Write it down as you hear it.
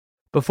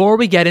Before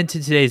we get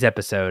into today's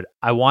episode,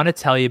 I want to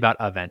tell you about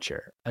a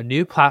venture, a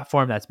new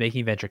platform that's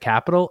making venture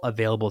capital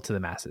available to the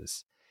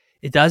masses.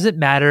 It doesn't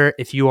matter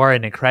if you are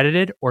an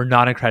accredited or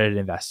non-accredited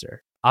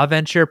investor. A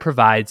venture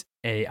provides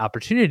an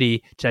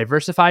opportunity to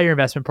diversify your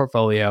investment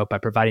portfolio by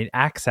providing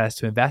access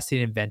to investing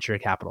in venture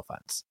capital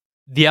funds.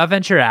 The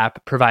Venture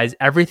app provides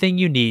everything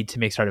you need to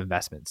make startup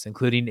investments,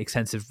 including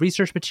extensive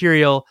research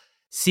material,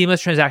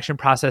 seamless transaction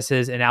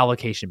processes, and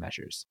allocation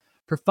measures.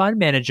 For fund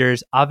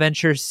managers,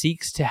 Venture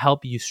seeks to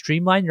help you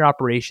streamline your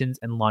operations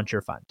and launch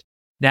your fund.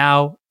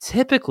 Now,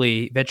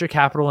 typically, venture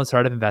capital and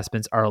startup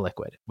investments are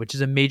illiquid, which is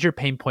a major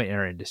pain point in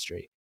our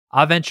industry.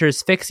 Venture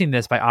is fixing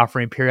this by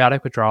offering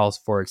periodic withdrawals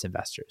for its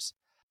investors.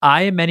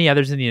 I and many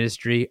others in the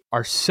industry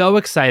are so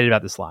excited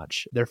about this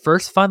launch. Their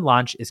first fund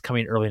launch is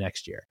coming early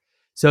next year.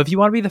 So if you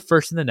want to be the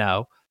first in the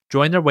know,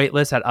 join their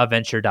waitlist at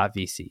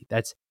aventure.vc.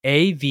 That's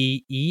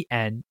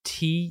AVENTURE.VC.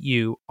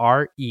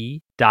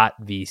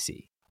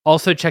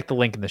 Also, check the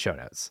link in the show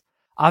notes.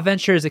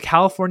 Venture is a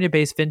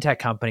California-based fintech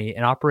company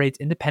and operates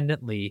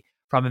independently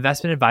from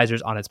investment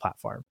advisors on its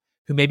platform,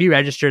 who may be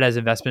registered as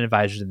investment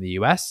advisors in the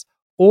US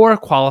or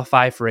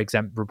qualify for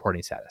exempt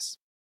reporting status.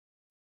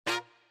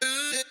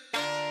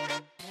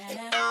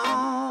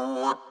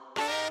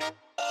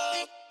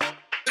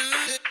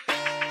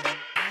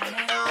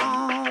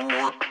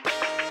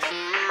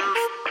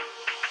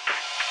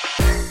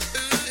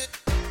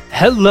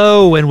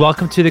 Hello, and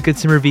welcome to the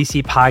Consumer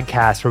VC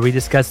podcast, where we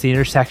discuss the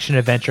intersection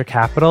of venture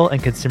capital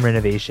and consumer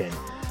innovation.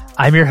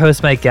 I'm your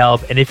host, Mike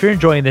Gelb, and if you're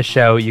enjoying this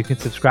show, you can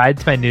subscribe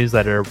to my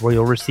newsletter where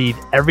you'll receive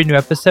every new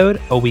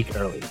episode a week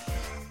early.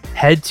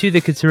 Head to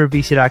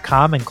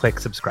theconsumervc.com and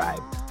click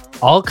subscribe.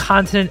 All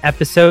content and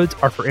episodes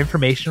are for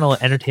informational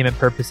and entertainment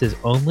purposes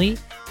only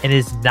and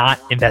is not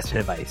investment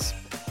advice.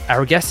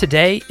 Our guest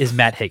today is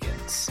Matt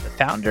Higgins, the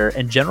founder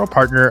and general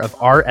partner of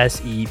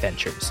RSE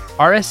Ventures.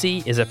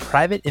 RSE is a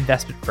private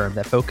investment firm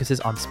that focuses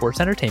on sports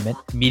entertainment,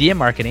 media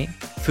marketing,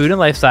 food and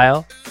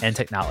lifestyle, and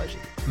technology.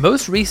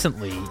 Most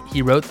recently,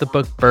 he wrote the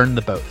book Burn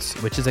the Boats,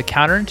 which is a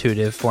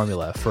counterintuitive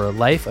formula for a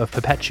life of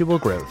perpetual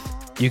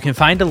growth. You can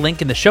find a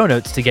link in the show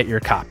notes to get your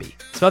copy.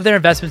 Some of their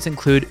investments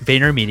include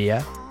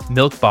VaynerMedia,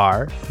 Milk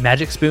Bar,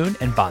 Magic Spoon,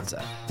 and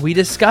Bonza. We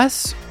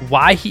discuss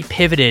why he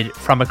pivoted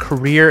from a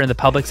career in the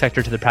public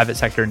sector to the private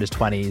sector in his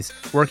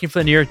 20s, working for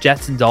the New York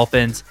Jets and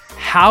Dolphins,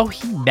 how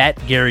he met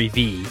Gary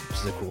Vee, which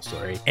is a cool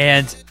story,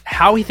 and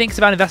how he thinks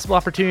about investable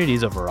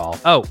opportunities overall.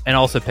 Oh, and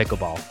also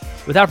pickleball.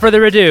 Without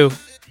further ado,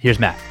 here's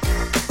Matt.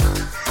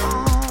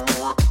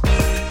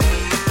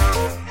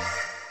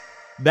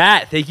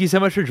 Matt, thank you so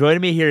much for joining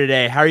me here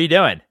today. How are you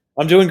doing?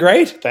 I'm doing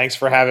great. Thanks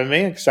for having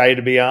me. Excited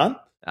to be on.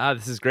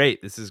 This is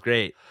great. This is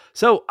great.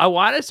 So I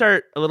want to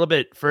start a little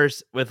bit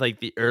first with like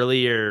the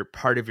earlier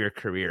part of your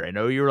career. I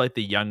know you were like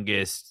the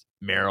youngest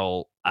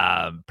Merrill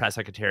press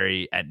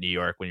secretary at New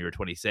York when you were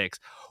 26.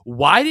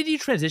 Why did you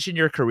transition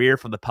your career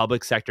from the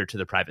public sector to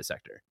the private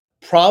sector?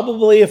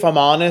 Probably, if I'm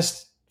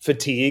honest,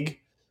 fatigue.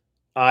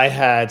 I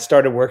had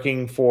started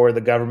working for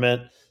the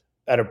government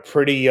at a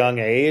pretty young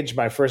age.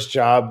 My first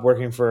job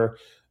working for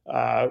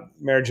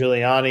Mayor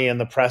Giuliani in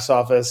the press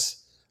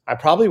office, I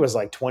probably was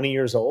like 20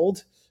 years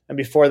old. And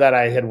before that,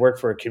 I had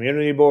worked for a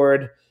community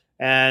board.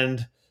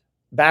 And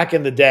back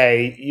in the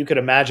day, you could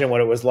imagine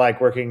what it was like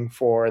working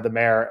for the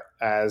mayor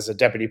as a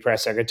deputy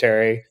press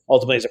secretary,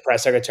 ultimately as a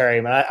press secretary.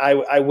 I mean,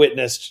 I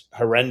witnessed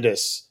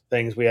horrendous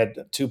things. We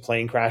had 2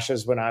 plane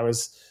crashes when I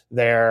was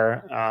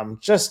there.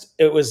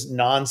 It was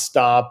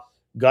nonstop,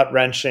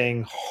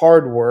 gut-wrenching,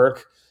 hard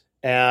work.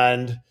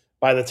 And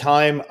by the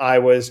time I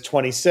was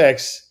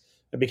 26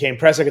 and became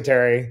press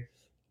secretary,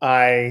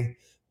 I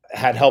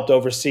had helped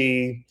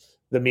oversee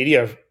the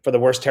media for the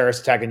worst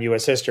terrorist attack in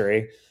U.S.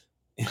 history.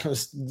 I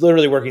was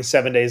literally working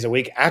 7 days a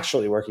week,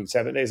 actually working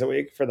 7 days a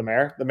week for the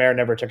mayor. The mayor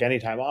never took any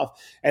time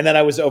off. And then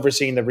I was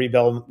overseeing the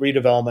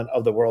redevelopment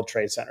of the World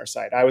Trade Center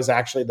site. I was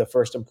actually the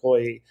first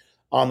employee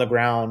on the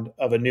ground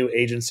of a new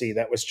agency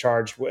that was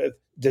charged with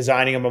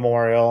designing a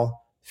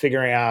memorial,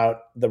 figuring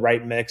out the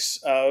right mix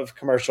of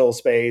commercial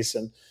space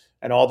and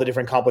all the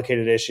different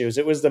complicated issues.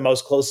 It was the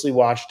most closely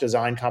watched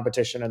design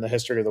competition in the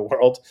history of the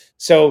world.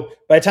 So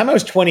by the time I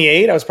was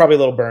 28, I was probably a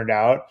little burned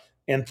out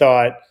and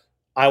thought,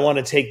 I want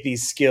to take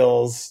these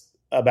skills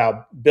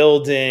about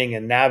building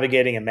and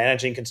navigating and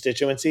managing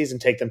constituencies and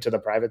take them to the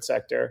private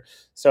sector.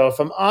 So if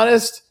I'm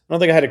honest, I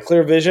don't think I had a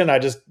clear vision. I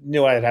just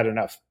knew I had had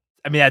enough.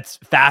 I mean, that's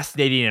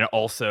fascinating and it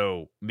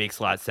also makes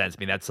a lot of sense. I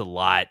mean, that's a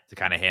lot to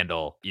kind of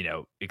handle,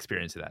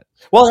 experience of that.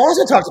 Well, I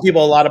also talk to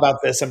people a lot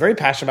about this. I'm very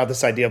passionate about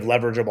this idea of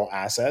leverageable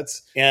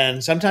assets.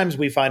 And sometimes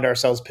we find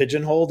ourselves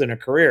pigeonholed in a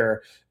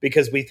career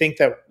because we think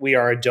that we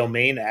are a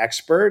domain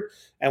expert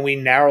and we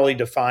narrowly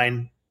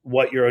define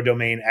what you're a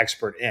domain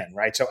expert in,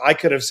 right? So I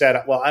could have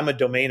said, well, I'm a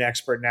domain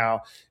expert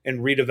now in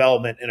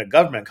redevelopment in a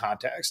government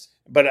context.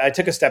 But I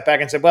took a step back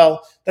and said,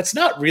 well, that's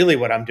not really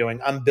what I'm doing.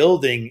 I'm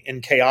building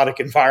in chaotic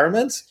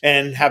environments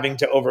and having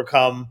to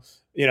overcome,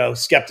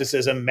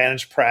 skepticism,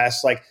 manage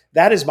press. Like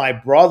that is my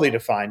broadly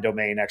defined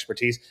domain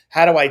expertise.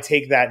 How do I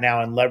take that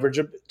now and leverage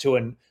it to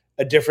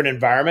a different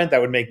environment that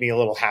would make me a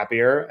little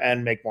happier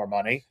and make more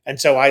money.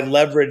 And so I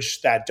leveraged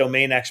that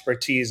domain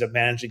expertise of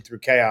managing through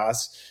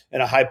chaos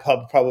in a high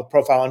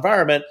profile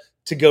environment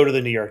to go to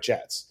the New York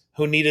Jets,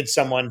 who needed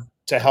someone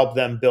to help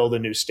them build a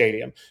new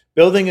stadium.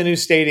 Building a new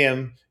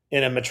stadium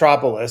in a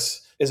metropolis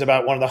is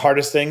about one of the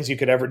hardest things you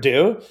could ever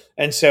do.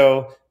 And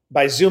so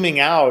by zooming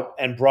out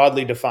and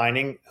broadly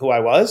defining who I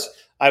was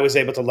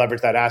able to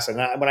leverage that asset.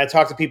 And when I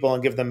talk to people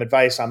and give them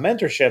advice on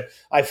mentorship,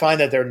 I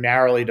find that they're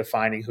narrowly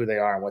defining who they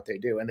are and what they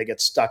do, and they get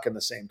stuck in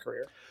the same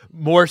career.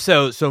 More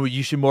so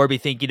you should more be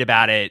thinking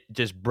about it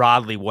just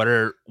broadly.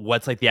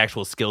 What's like the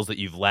actual skills that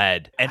you've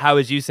led, and how,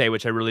 as you say,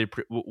 which I really,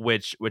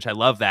 which I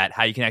love that,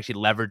 how you can actually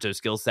leverage those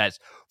skill sets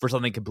for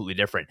something completely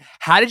different.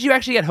 How did you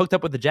actually get hooked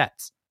up with the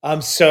Jets?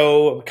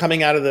 So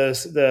coming out of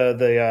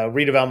the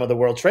redevelopment of the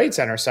World Trade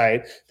Center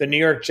site, the New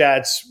York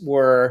Jets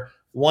were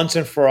once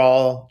and for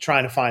all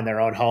trying to find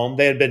their own home.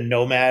 They had been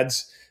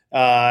nomads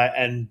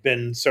and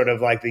been sort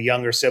of like the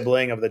younger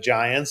sibling of the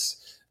Giants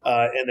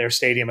in their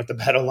stadium at the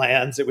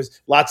Meadowlands. It was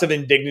lots of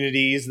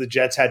indignities the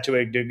Jets had to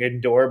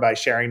endure by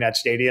sharing that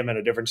stadium in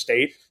a different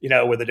state,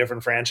 with a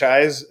different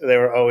franchise. They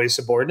were always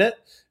subordinate.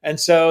 And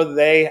so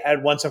they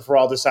had once and for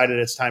all decided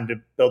it's time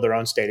to build their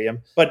own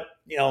stadium. But,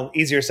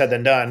 easier said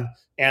than done.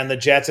 And the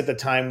Jets at the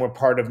time were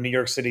part of New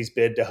York City's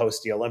bid to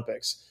host the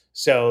Olympics.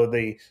 So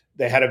they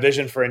had a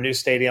vision for a new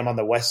stadium on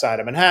the west side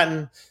of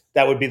Manhattan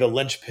that would be the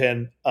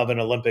linchpin of an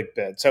Olympic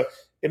bid. So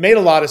it made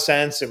a lot of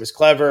sense. It was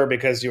clever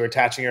because you were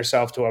attaching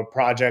yourself to a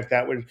project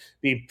that would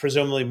be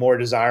presumably more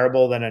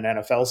desirable than an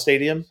NFL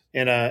stadium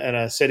in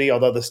a city,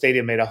 although the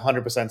stadium made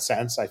 100%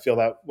 sense. I feel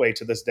that way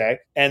to this day.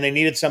 And they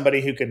needed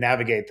somebody who could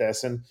navigate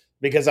this. And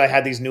because I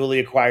had these newly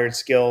acquired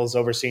skills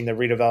overseeing the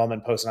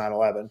redevelopment post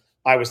 9/11,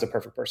 I was the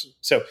perfect person.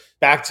 So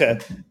back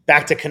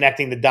to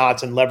connecting the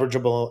dots and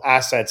leverageable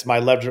assets. My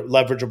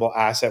leverageable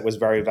asset was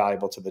very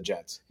valuable to the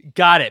Jets.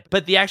 Got it.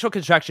 But the actual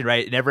construction,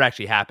 right? It never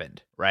actually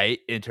happened, right?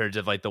 In terms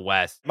of like the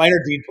West. Minor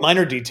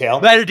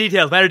details. But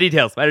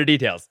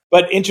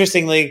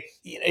interestingly,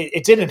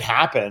 it didn't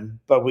happen,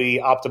 but we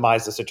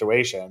optimized the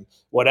situation.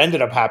 What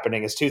ended up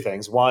happening is two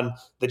things. One,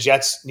 the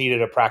Jets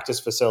needed a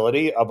practice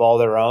facility of all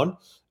their own.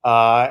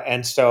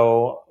 And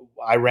so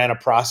I ran a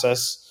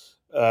process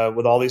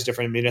with all these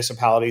different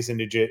municipalities in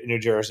New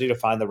Jersey to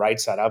find the right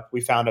setup.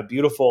 We found a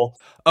beautiful...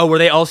 Oh, were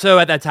they also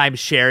at that time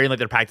sharing like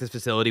their practice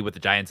facility with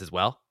the Giants as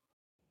well?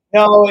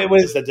 No, it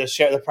was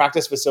the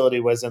practice facility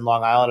was in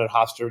Long Island at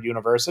Hofstra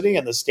University,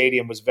 and the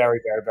stadium was very,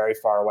 very, very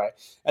far away.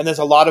 And there's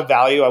a lot of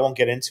value, I won't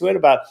get into it,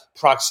 about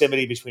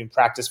proximity between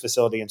practice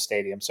facility and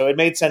stadium. So it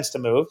made sense to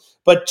move.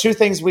 But two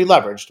things we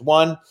leveraged.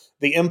 One,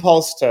 the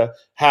impulse to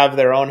have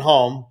their own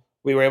home.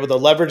 We were able to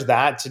leverage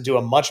that to do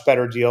a much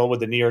better deal with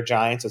the New York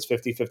Giants as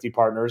 50-50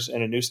 partners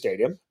in a new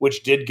stadium,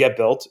 which did get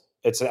built.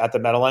 It's at the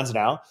Meadowlands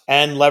now,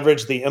 and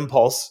leverage the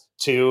impulse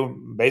to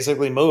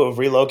basically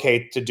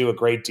relocate to do a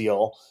great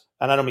deal.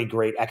 And I don't mean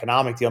great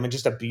economic deal. I mean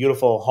just a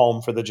beautiful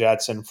home for the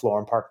Jets in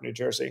Florham Park, New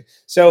Jersey.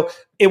 So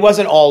it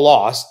wasn't all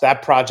lost.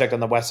 That project on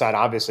the west side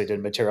obviously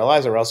didn't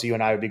materialize, or else you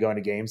and I would be going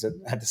to games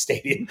at the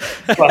stadium.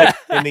 But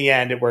in the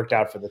end, it worked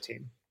out for the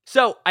team.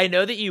 So I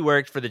know that you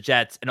worked for the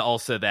Jets and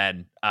also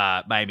then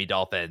Miami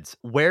Dolphins.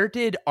 Where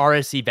did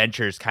RSE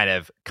Ventures kind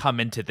of come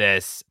into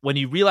this? When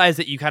you realized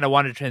that you kind of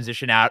wanted to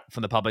transition out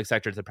from the public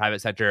sector to the private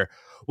sector,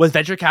 was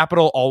venture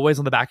capital always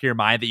on the back of your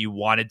mind that you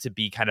wanted to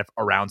be kind of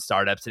around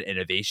startups and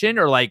innovation?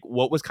 Or like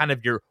what was kind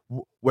of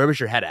where was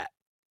your head at?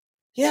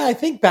 Yeah, I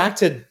think back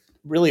to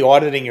really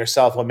auditing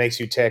yourself, what makes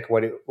you tick,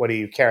 what do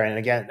you care?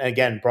 And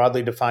again,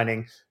 broadly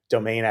defining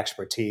domain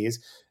expertise.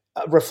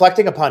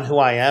 Reflecting upon who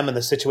I am and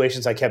the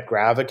situations I kept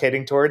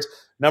gravitating towards.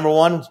 Number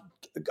one,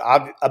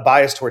 a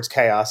bias towards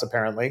chaos,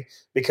 apparently,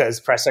 because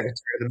press secretary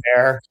of the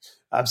mayor,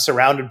 I'm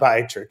surrounded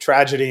by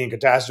tragedy and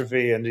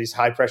catastrophe and these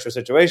high pressure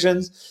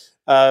situations.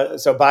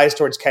 So bias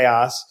towards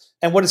chaos.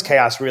 And what is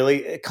chaos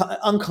really?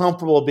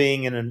 Uncomfortable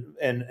being in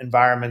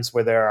environments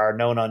where there are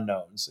known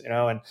unknowns,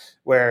 and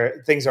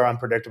where things are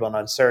unpredictable and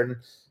uncertain.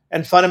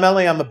 And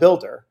fundamentally, I'm a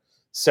builder.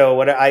 So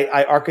what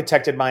I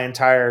architected my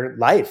entire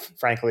life,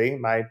 frankly,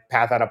 my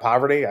path out of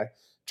poverty. I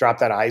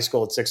dropped out of high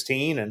school at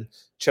 16 and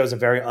chose a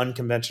very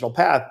unconventional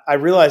path. I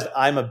realized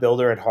I'm a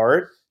builder at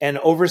heart, and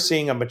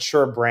overseeing a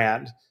mature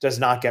brand does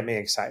not get me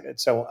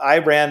excited. So I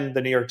ran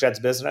the New York Jets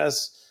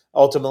business,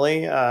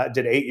 ultimately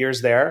did 8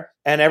 years there,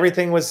 and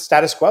everything was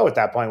status quo at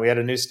that point. We had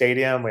a new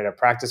stadium, we had a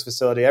practice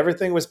facility,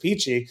 everything was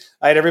peachy.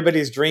 I had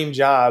everybody's dream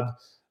job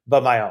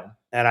but my own.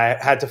 And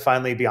I had to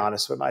finally be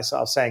honest with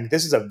myself, saying,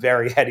 this is a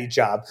very heady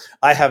job.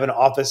 I have an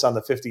office on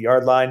the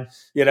 50-yard line.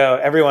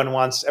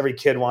 Every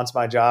kid wants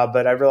my job.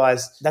 But I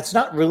realized that's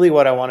not really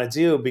what I want to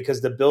do, because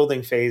the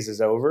building phase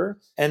is over.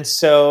 And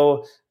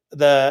so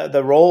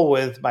the role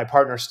with my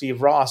partner,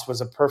 Steve Ross,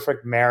 was a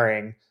perfect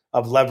marrying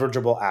of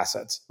leverageable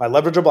assets. My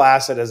leverageable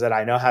asset is that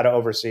I know how to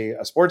oversee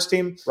a sports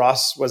team.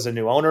 Ross was a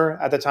new owner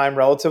at the time,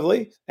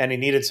 relatively, and he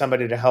needed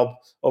somebody to help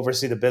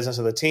oversee the business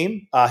of the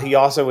team. He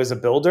also is a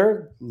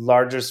builder,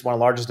 one of the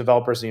largest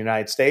developers in the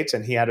United States,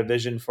 and he had a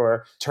vision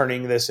for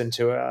turning this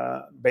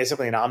into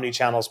basically an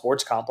omni-channel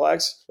sports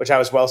complex, which I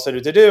was well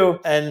suited to do.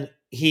 And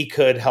he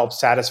could help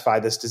satisfy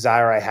this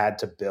desire I had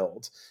to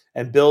build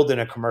in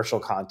a commercial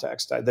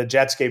context. The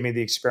Jets gave me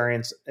the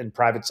experience in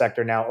private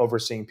sector now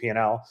overseeing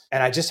P&L.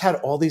 And I just had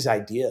all these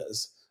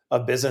ideas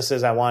of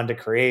businesses I wanted to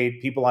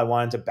create, people I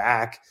wanted to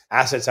back,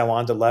 assets I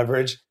wanted to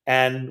leverage.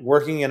 And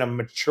working in a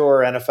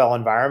mature NFL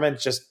environment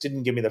just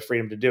didn't give me the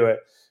freedom to do it.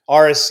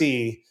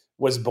 RSE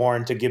was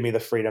born to give me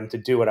the freedom to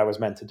do what I was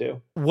meant to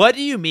do. What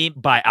do you mean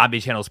by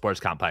omnichannel sports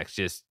complex?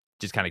 Just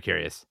kind of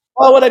curious.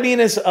 Well, what I mean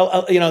is,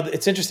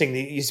 it's interesting.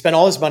 You spend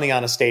all this money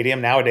on a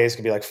stadium. Nowadays, it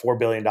could be like $4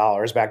 billion.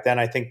 Back then,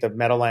 I think the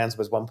Meadowlands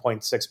was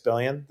 $1.6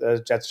 billion,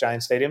 the Jets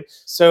Giants Stadium.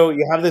 So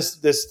you have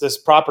this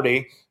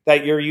property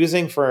that you're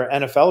using for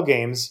NFL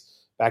games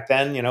back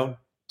then,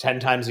 10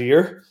 times a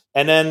year.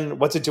 And then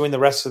what's it doing the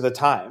rest of the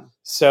time?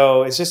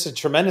 So it's just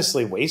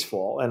tremendously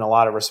wasteful in a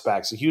lot of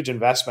respects, a huge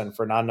investment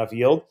for not enough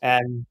yield.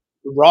 And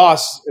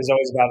Ross is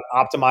always about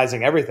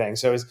optimizing everything.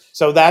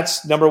 So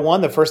that's number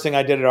one. The first thing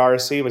I did at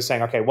RSE was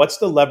saying, okay, what's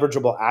the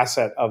leverageable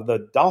asset of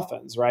the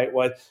Dolphins, right?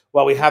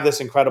 Well, we have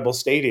this incredible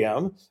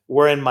stadium.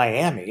 We're in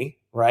Miami,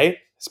 right?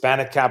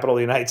 Hispanic capital of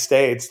the United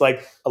States.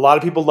 Like, a lot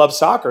of people love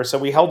soccer. So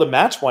we held a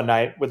match one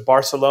night with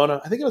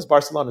Barcelona. I think it was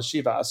Barcelona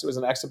Chivas. It was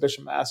an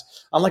exhibition match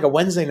on like a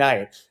Wednesday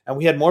night. And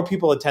we had more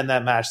people attend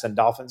that match than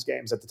Dolphins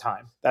games at the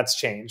time. That's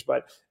changed.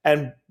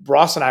 And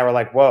Ross and I were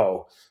like,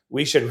 whoa,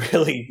 we should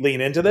really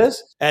lean into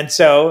this. And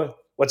so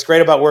what's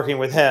great about working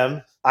with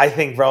him, I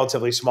think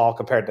relatively small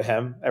compared to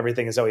him.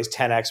 Everything is always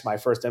 10x my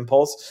first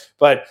impulse.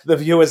 But the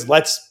view is,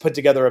 let's put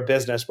together a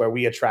business where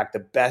we attract the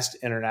best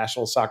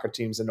international soccer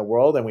teams in the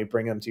world and we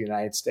bring them to the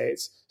United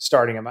States,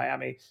 starting in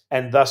Miami.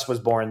 And thus was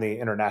born the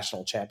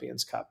International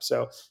Champions Cup.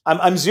 So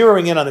I'm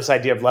zeroing in on this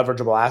idea of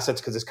leverageable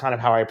assets because it's kind of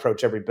how I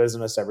approach every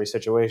business, every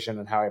situation,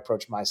 and how I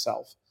approach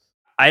myself.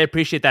 I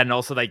appreciate that. And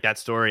also, like, that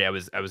story, I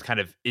was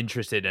kind of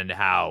interested in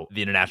how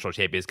the International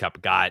Champions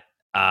Cup got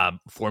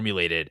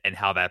formulated and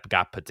how that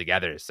got put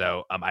together.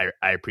 So I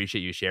appreciate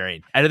you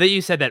sharing. I know that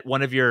you said that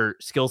one of your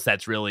skill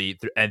sets really,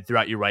 and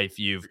throughout your life,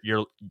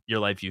 your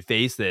life, you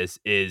face this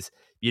is,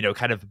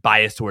 kind of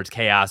bias towards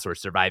chaos or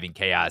surviving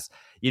chaos.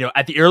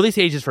 At the early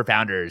stages for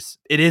founders,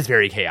 it is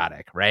very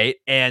chaotic, right?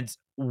 And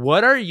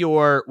when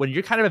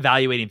you're kind of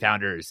evaluating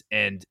founders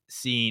and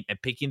seeing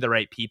and picking the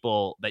right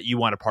people that you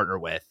want to partner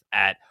with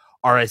at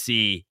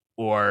RSE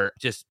or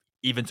just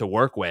even to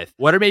work with,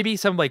 what are maybe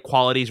some like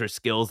qualities or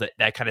skills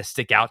that kind of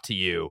stick out to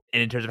you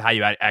in terms of how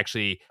you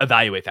actually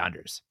evaluate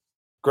founders?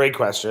 Great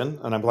question.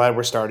 And I'm glad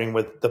we're starting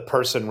with the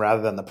person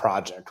rather than the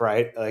project,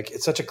 right? Like,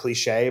 it's such a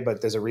cliche, but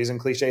there's a reason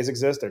cliches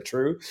exist. They're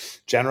true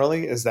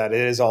generally, is that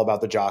it is all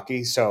about the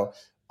jockey. So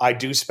I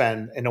do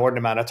spend an inordinate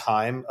amount of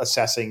time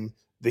assessing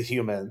the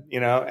human,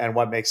 and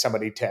what makes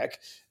somebody tick.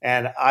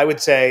 And I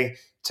would say,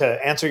 to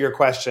answer your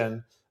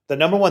question, the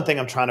number one thing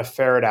I'm trying to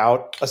ferret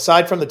out,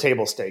 aside from the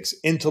table stakes,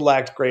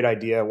 intellect, great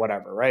idea,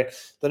 whatever, right?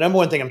 The number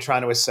one thing I'm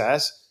trying to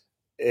assess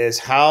is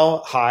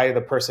how high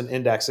the person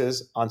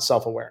indexes on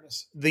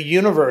self-awareness. The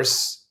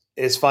universe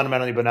is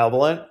fundamentally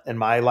benevolent in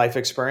my life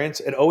experience.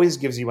 It always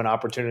gives you an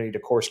opportunity to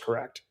course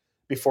correct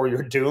before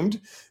you're doomed.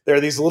 There are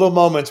these little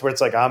moments where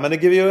it's like, I'm going to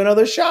give you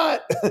another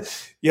shot.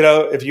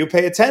 If you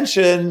pay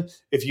attention,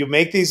 if you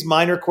make these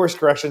minor course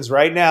corrections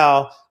right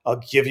now, I'll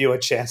give you a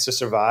chance to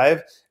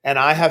survive. And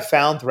I have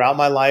found throughout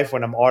my life,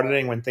 when I'm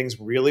auditing, when things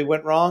really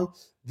went wrong,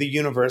 the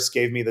universe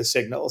gave me the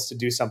signals to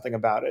do something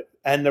about it.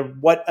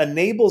 And what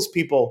enables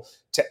people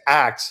to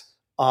act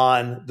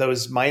on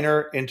those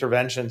minor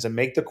interventions and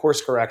make the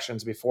course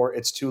corrections before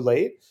it's too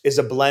late is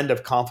a blend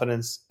of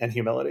confidence and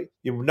humility.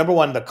 Number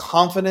one, the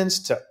confidence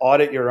to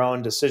audit your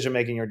own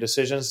decision-making, your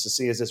decisions, to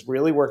see, is this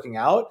really working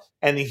out?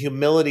 And the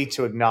humility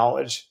to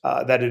acknowledge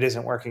that it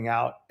isn't working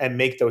out and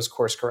make those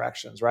course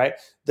corrections, right?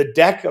 The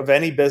deck of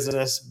any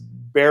business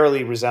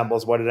barely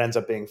resembles what it ends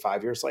up being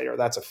 5 years later.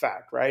 That's a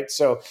fact, right?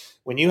 So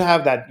when you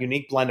have that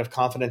unique blend of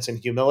confidence and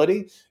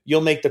humility,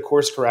 you'll make the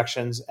course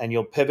corrections and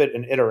you'll pivot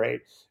and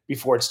iterate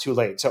before it's too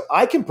late. So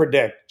I can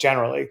predict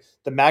generally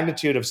the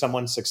magnitude of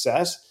someone's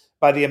success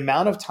by the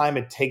amount of time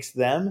it takes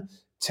them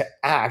to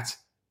act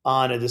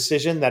on a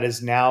decision that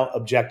is now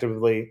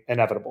objectively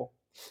inevitable.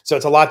 So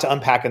it's a lot to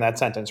unpack in that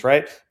sentence,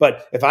 right?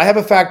 But if I have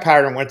a fact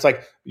pattern where it's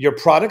like, your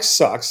product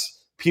sucks,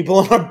 people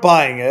aren't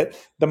buying it,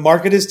 the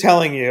market is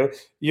telling you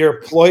your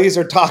employees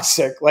are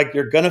toxic, like,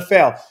 you're going to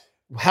fail,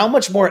 how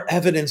much more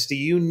evidence do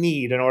you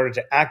need in order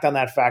to act on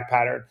that fact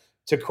pattern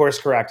to course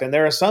correct? And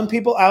there are some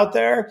people out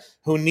there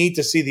who need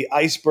to see the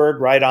iceberg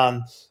right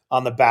on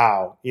the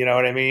bow, you know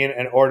what I mean,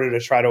 in order to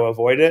try to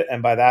avoid it.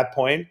 And by that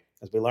point,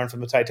 As we learned from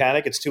the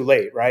Titanic, it's too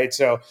late, right?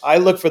 So I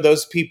look for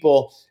those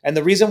people. And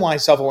the reason why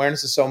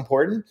self-awareness is so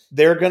important,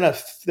 they're going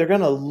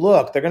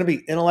to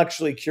be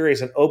intellectually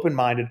curious and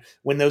open-minded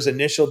when those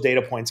initial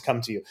data points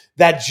come to you.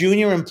 That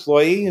junior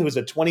employee who's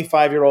a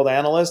 25-year-old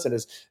analyst and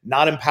is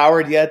not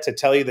empowered yet to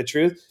tell you the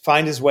truth,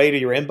 find his way to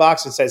your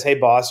inbox and says, hey,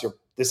 boss,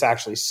 this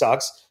actually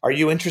sucks. Are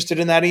you interested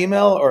in that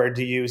email? Or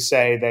do you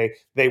say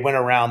they went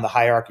around the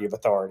hierarchy of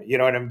authority? You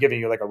know, and I'm giving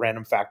you like a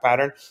random fact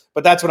pattern,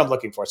 but that's what I'm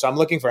looking for. So I'm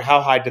looking for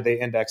how high do they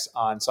index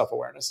on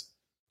self-awareness?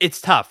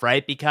 It's tough,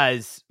 right?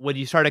 Because when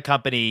you start a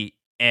company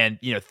and,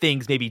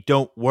 things maybe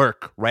don't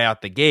work right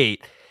out the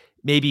gate,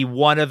 maybe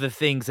one of the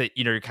things that,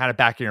 you're kind of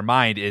back in your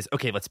mind is,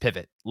 okay, let's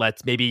pivot.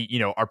 Let's maybe,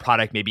 our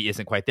product maybe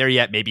isn't quite there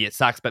yet. Maybe it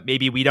sucks, but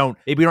maybe we don't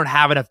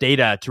have enough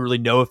data to really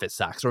know if it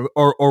sucks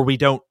or we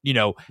don't,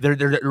 there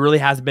really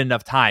hasn't been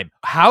enough time.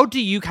 How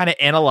do you kind of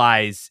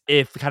analyze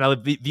if kind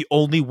of the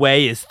only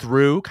way is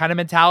through kind of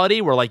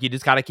mentality where like you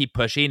just got to keep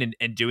pushing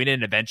and doing it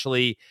and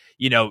eventually,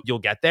 you'll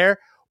get there?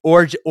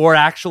 Or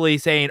actually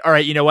saying, all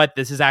right, you know what,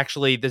 this is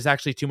actually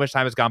too much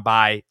time has gone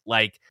by.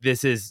 Like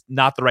this is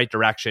not the right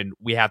direction.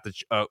 We have to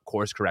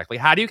course correct. Like,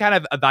 how do you kind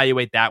of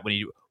evaluate that when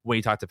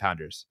you talk to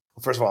founders?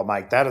 Well, first of all,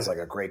 Mike, that is like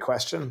a great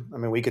question. I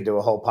mean, we could do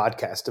a whole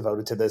podcast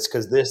devoted to this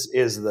because this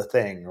is the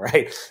thing,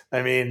 right?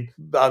 I mean,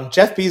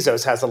 Jeff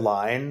Bezos has a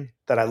line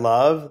that I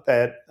love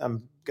that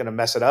I'm going to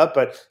mess it up,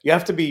 but you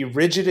have to be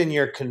rigid in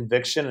your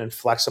conviction and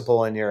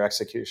flexible in your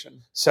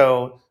execution.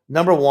 So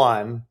number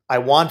one, I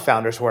want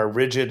founders who are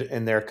rigid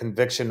in their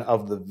conviction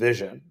of the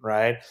vision,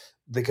 right?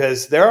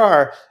 Because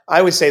I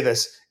always say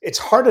this, it's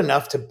hard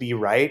enough to be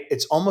right.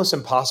 It's almost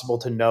impossible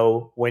to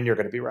know when you're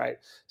going to be right.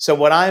 So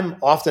what I'm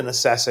often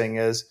assessing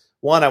is,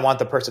 one, I want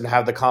the person to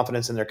have the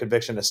confidence in their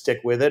conviction to stick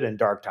with it in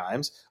dark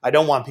times. I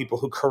don't want people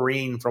who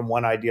careen from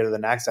one idea to the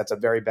next. That's a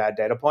very bad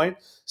data point.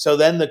 So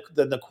then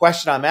the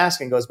question I'm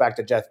asking goes back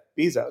to Jeff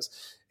Bezos.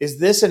 Is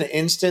this an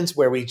instance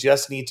where we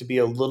just need to be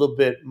a little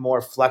bit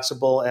more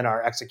flexible in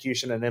our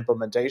execution and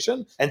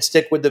implementation and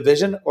stick with the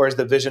vision, or is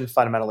the vision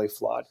fundamentally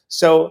flawed?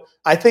 So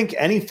I think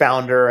any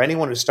founder or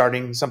anyone who's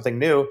starting something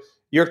new,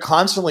 you're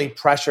constantly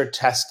pressure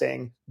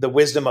testing the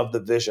wisdom of the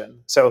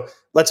vision. So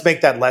let's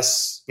make that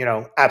less,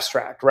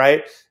 abstract,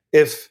 right?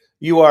 If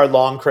you are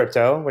long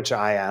crypto, which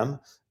I am,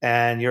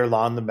 and you're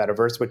long the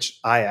metaverse, which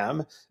I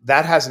am,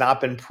 that has not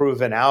been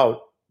proven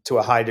out to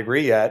a high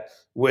degree yet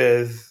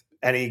with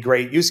any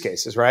great use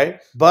cases,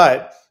 right?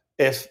 But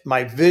if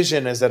my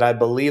vision is that I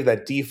believe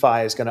that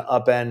DeFi is going to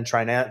upend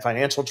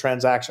financial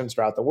transactions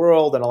throughout the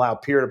world and allow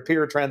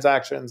peer-to-peer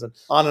transactions and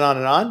on and on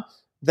and on,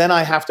 then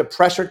I have to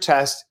pressure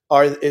test,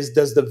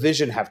 does the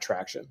vision have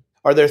traction?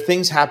 Are there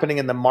things happening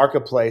in the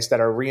marketplace that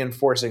are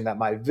reinforcing that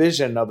my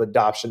vision of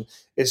adoption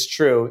is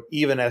true,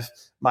 even if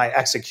my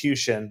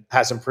execution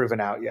hasn't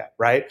proven out yet,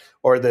 right?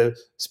 Or the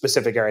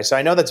specific area. So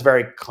I know that's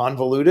very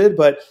convoluted,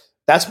 but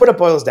that's what it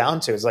boils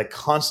down to. Is like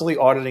constantly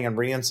auditing and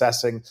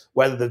reassessing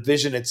whether the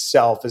vision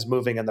itself is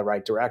moving in the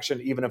right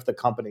direction, even if the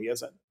company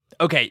isn't.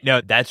 Okay,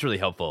 no, that's really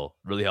helpful.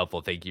 Really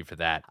helpful. Thank you for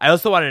that. I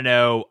also want to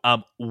know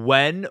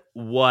when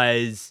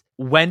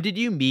did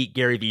you meet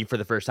Gary Vee for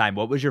the first time?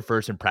 What was your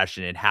first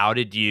impression, and how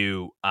did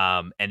you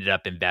ended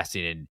up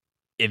investing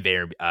in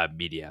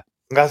VaynerMedia?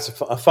 That's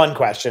a fun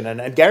question.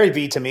 And Gary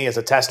Vee to me is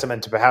a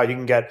testament to how you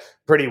can get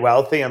pretty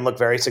wealthy and look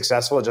very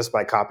successful just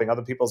by copying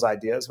other people's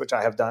ideas, which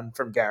I have done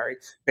from Gary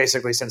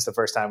basically since the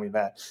first time we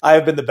met. I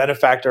have been the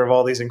benefactor of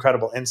all these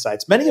incredible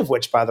insights, many of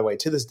which, by the way,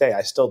 to this day,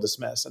 I still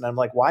dismiss. And I'm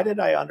like, why did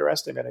I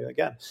underestimate it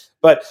again?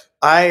 But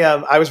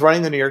I was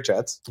running the New York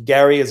Jets.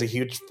 Gary is a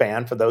huge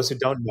fan. For those who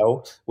don't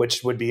know,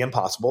 which would be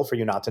impossible for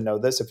you not to know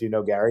this if you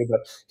know Gary,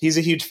 but he's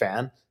a huge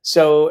fan.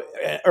 So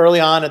early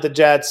on at the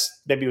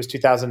Jets, maybe it was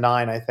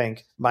 2009, I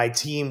think, my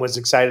team was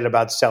excited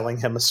about selling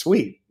him a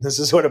suite. This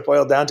is what it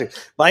boiled down to.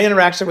 My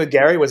interaction with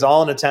Gary was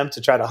all an attempt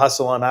to try to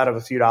hustle him out of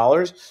a few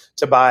dollars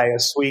to buy a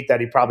suite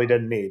that he probably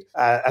didn't need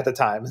at the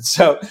time. And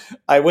so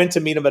I went to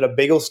meet him at a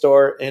bagel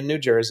store in New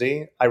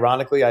Jersey.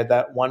 Ironically, I had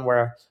that one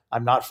where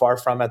I'm not far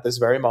from at this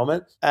very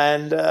moment.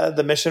 And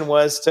the mission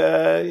was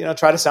to,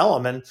 try to sell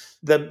him. And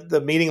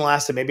the meeting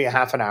lasted maybe a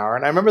half an hour.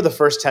 And I remember the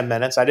first 10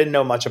 minutes, I didn't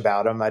know much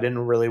about him. I didn't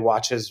really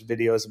watch his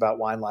videos about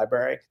Wine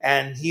Library.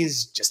 And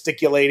he's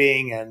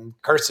gesticulating and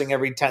cursing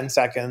every 10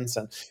 seconds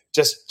and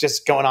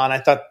just going on. I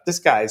thought, this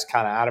guy's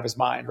kind of out of his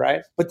mind,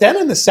 right? But then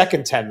in the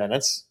second 10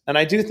 minutes, and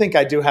I do think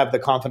I do have the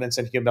confidence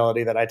and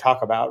humility that I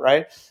talk about,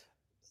 right?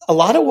 A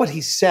lot of what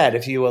he said,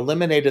 if you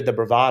eliminated the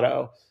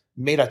bravado,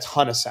 made a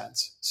ton of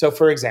sense. So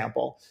for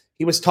example,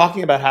 he was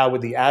talking about how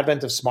with the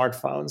advent of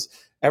smartphones,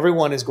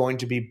 everyone is going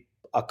to be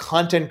a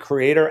content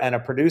creator and a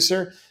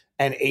producer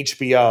and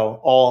HBO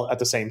all at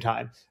the same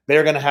time.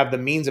 They're going to have the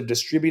means of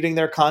distributing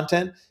their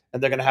content,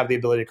 and they're going to have the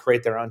ability to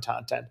create their own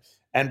content.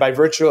 And by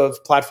virtue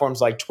of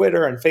platforms like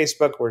Twitter and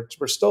Facebook,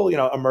 we're still,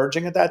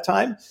 emerging at that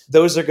time.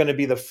 Those are going to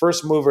be the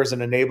first movers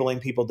in enabling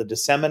people to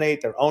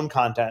disseminate their own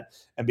content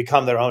and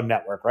become their own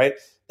network, right?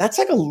 That's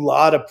like a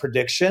lot of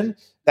prediction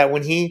that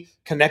when he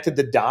connected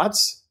the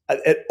dots,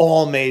 it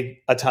all made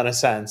a ton of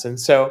sense. And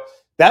so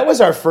that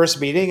was our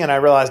first meeting, and I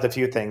realized a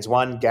few things.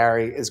 One,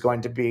 Gary is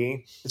going to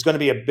be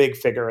a big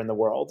figure in the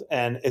world,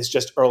 and it's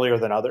just earlier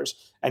than others.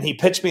 And he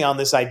pitched me on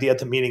this idea at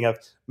the meeting of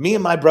me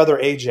and my brother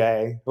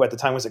AJ, who at the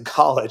time was in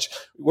college.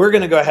 We're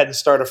going to go ahead and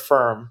start a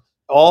firm,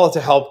 all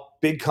to help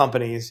big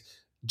companies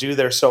do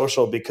their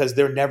social, because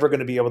they're never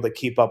going to be able to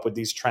keep up with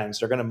these trends.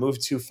 They're going to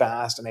move too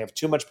fast and they have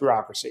too much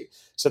bureaucracy.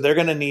 So they're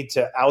going to need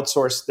to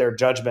outsource their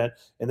judgment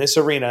in this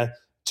arena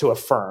to a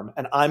firm.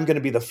 And I'm going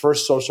to be the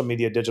first social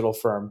media digital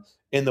firm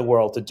in the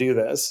world to do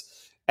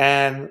this.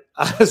 And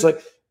I was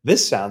like,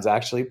 this sounds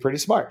actually pretty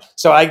smart.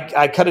 So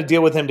I cut a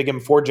deal with him to give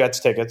him 4 Jets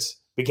tickets,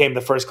 became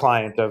the first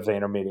client of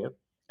VaynerMedia.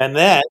 And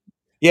then,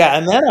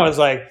 I was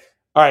like,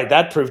 all right,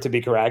 that proved to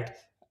be correct.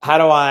 How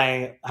do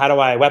I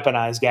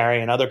weaponize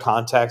Gary in other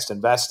contexts,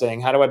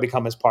 investing? How do I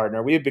become his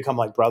partner? We had become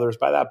like brothers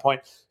by that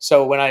point.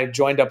 So when I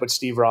joined up with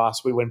Steve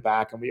Ross, we went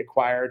back and we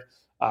acquired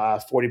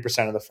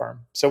 40% of the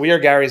firm. So we are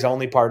Gary's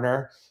only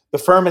partner. The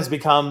firm has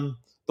become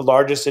the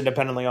largest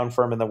independently owned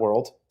firm in the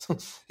world.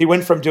 He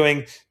went from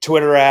doing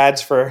Twitter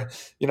ads for,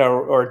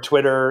 or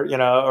Twitter,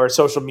 or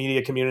social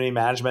media community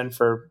management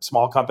for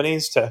small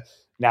companies to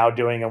now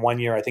doing in 1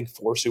 year, I think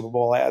 4 Super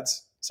Bowl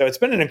ads. So it's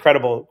been an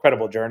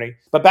incredible journey.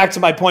 But back to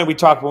my point, we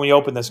talked when we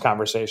opened this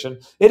conversation,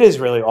 it is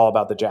really all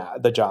about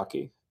the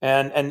jockey.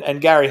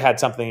 And Gary had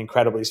something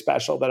incredibly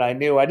special that I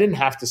knew. I didn't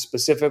have to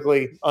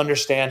specifically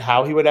understand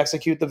how he would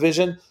execute the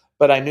vision,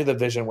 but I knew the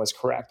vision was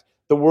correct.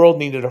 The world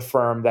needed a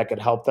firm that could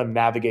help them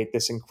navigate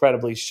this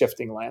incredibly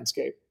shifting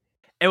landscape.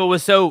 And what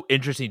was so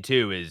interesting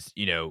too is,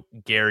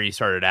 Gary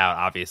started out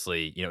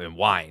obviously, in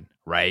wine,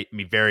 right? I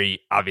mean, very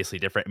obviously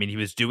different. I mean, he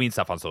was doing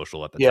stuff on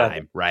social at the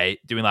time, right?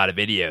 Doing a lot of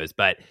videos,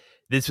 but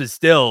this was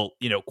still,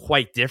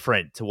 quite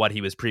different to what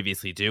he was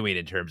previously doing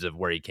in terms of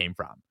where he came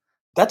from.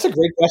 That's a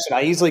great question.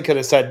 I easily could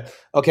have said,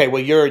 okay,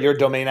 well, your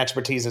domain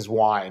expertise is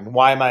wine.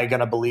 Why am I going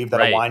to believe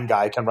that a wine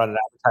guy can run an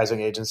advertising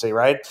agency,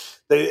 right?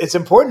 It's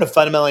important to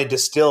fundamentally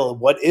distill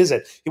what is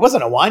it. He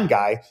wasn't a wine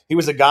guy. He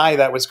was a guy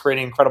that was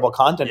creating incredible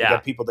content to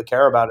get people to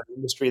care about an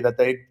industry that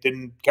they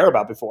didn't care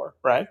about before,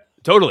 right?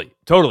 Totally.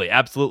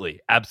 Absolutely.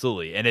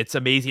 And it's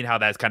amazing how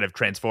that's kind of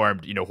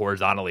transformed,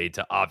 horizontally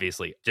to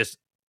obviously just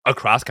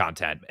across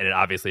content and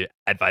obviously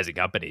advising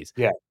companies.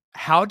 Yeah.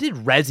 How did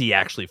RSE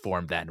actually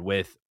form then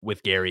with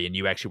Gary, and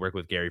you actually work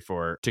with Gary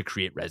to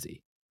create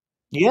RSE?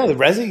 Yeah, the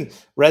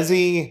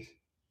RSE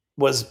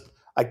was,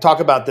 I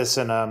talk about this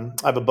in, I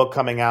have a book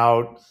coming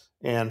out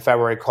in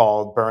February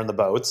called Burn the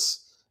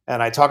Boats.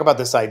 And I talk about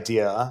this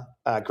idea,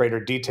 greater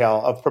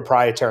detail, of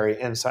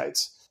proprietary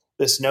insights.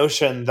 This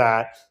notion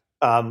that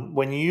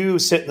when you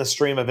sit in the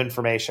stream of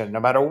information, no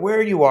matter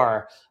where you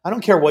are, I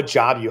don't care what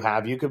job you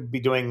have. You could be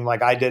doing,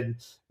 like I did,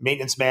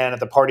 maintenance man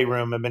at the party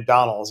room at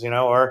McDonald's,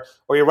 or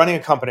you're running a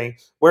company.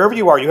 Wherever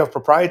you are, you have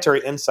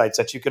proprietary insights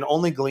that you can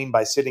only glean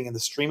by sitting in the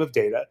stream of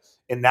data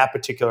in that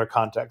particular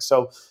context.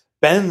 So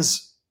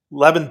Ben's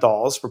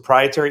Leventhal's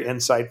proprietary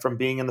insight from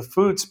being in the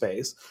food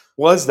space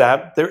was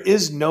that there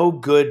is no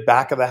good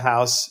back of the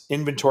house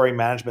inventory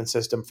management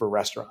system for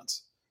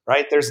restaurants.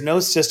 Right? There's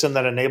no system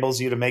that enables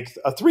you to make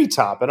a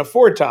 3-top and a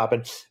 4-top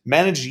and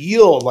manage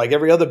yield like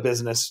every other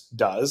business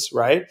does,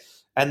 right?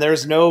 And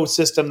there's no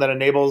system that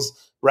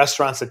enables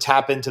restaurants to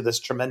tap into this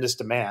tremendous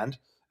demand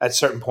at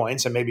certain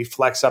points and maybe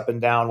flex up and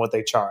down what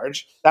they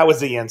charge. That was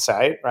the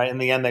insight, right? In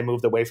the end, they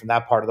moved away from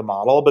that part of the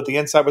model. But the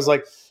insight was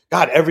like,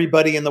 God,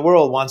 everybody in the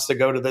world wants to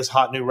go to this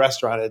hot new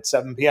restaurant at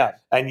 7 p.m.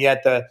 And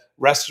yet the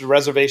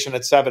reservation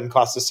at 7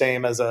 costs the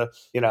same as a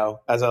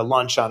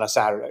lunch on a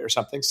Saturday or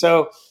something.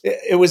 So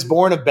it was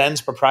born of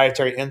Ben's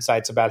proprietary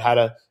insights about how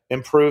to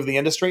improve the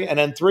industry. And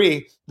then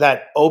 3,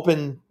 that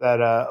open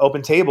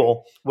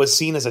table was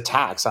seen as a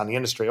tax on the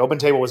industry. Open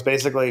table was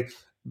basically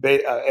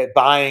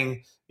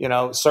buying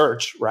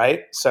search,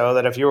 right? So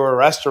that if you were a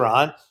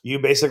restaurant, you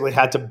basically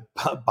had to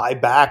buy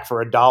back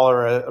for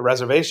 $1 a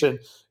reservation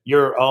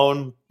your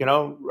own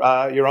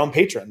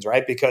patrons,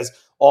 right? Because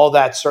all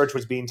that search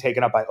was being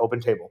taken up by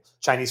OpenTable,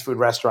 Chinese food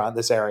restaurant,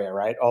 this area,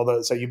 right?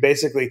 So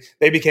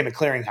they became a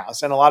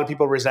clearinghouse, and a lot of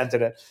people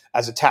resented it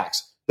as a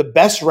tax. The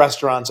best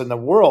restaurants in the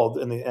world,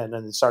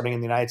 and starting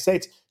in the United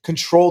States,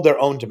 control their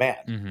own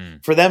demand. Mm-hmm.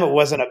 For them, it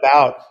wasn't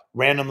about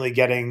randomly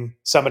getting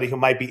somebody who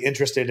might be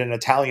interested in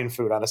Italian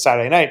food on a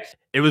Saturday night.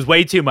 It was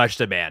way too much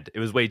demand. It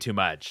was way too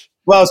much.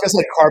 Well, I was going to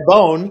say,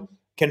 Carbone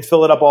can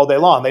fill it up all day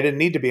long. They didn't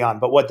need to be on.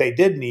 But what they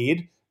did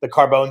need, the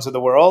Carbones of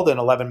the world in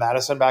 11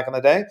 Madison back in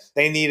the day,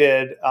 they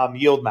needed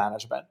yield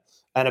management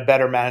and a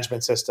better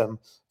management system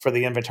for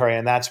the inventory.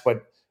 And that's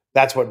what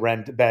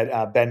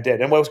Ben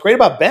did. And what was great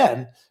about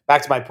Ben,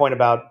 back to my point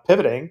about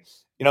pivoting,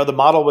 the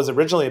model was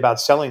originally about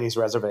selling these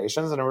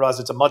reservations, and I realized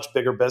it's a much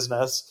bigger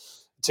business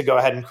to go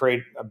ahead and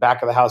create a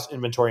back of the house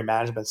inventory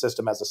management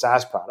system as a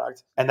SaaS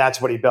product. And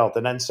that's what he built.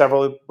 And then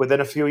within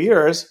a few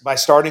years, by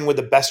starting with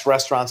the best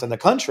restaurants in the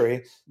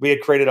country, we had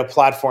created a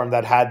platform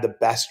that had the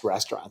best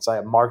restaurants,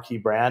 a marquee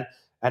brand.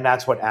 And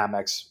that's what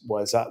Amex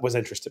was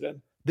interested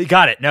in. They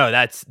got it. No,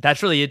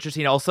 that's really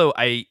interesting. Also,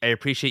 I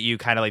appreciate you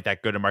kind of like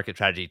that go-to-market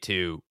strategy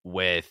too,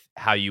 with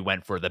how you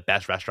went for the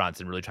best restaurants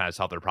and really trying to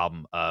solve their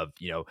problem of,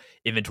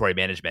 inventory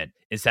management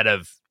instead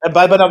of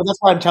But that's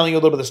why I'm telling you a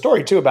little bit of the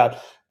story too about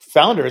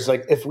founders.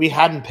 Like if we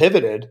hadn't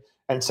pivoted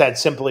and said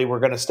simply we're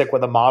going to stick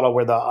with a model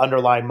where the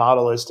underlying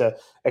model is to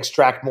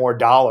extract more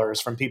dollars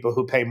from people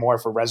who pay more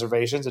for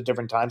reservations at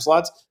different time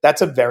slots,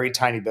 that's a very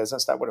tiny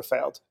business that would have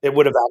failed. It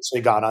would have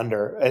actually gone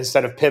under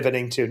instead of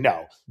pivoting to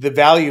no. The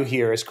value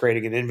here is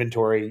creating an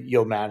inventory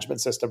yield management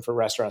system for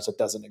restaurants that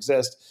doesn't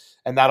exist,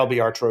 and that'll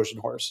be our Trojan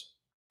horse.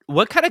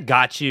 What kind of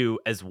got you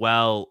as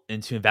well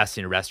into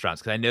investing in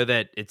restaurants? Because I know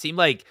that it seemed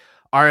like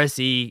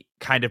RSE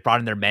kind of brought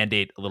in their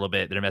mandate a little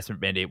bit, their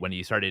investment mandate, when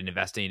you started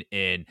investing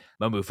in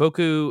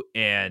Momofuku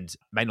and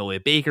Magnolia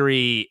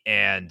Bakery.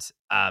 And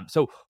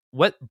so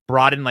what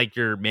brought in like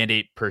your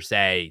mandate per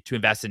se to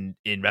invest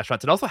in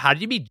restaurants? And also, how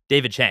did you meet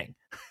David Chang?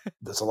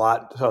 There's a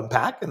lot to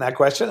unpack in that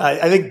question.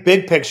 I think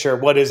big picture,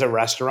 what is a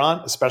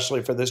restaurant,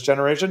 especially for this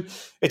generation?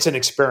 It's an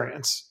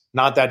experience,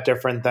 not that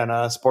different than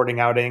a sporting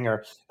outing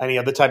or any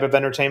other type of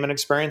entertainment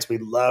experience. We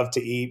love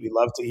to eat. We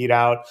love to eat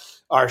out.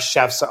 Our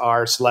chefs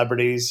are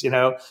celebrities,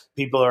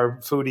 people are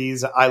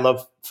foodies. I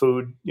love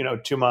food,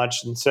 too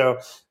much. And so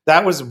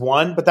that was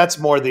one, but that's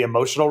more the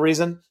emotional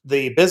reason.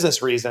 The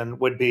business reason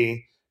would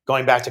be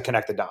going back to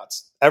connect the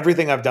dots.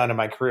 Everything I've done in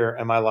my career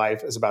and my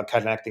life is about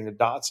connecting the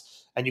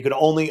dots. And you can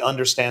only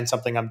understand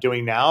something I'm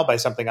doing now by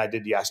something I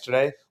did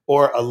yesterday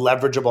or a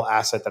leverageable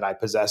asset that I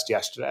possessed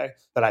yesterday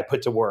that I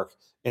put to work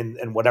in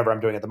whatever I'm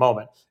doing at the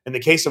moment. In the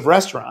case of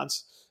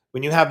restaurants,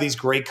 when you have these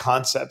great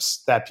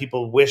concepts that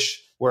people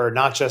wish were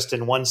not just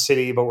in one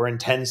city, but were in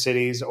 10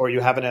 cities, or you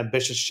have an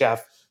ambitious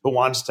chef who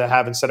wants to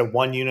have, instead of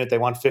one unit, they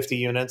want 50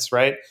 units,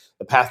 right?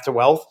 The path to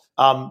wealth,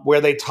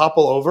 where they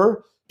topple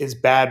over is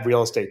bad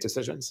real estate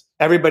decisions.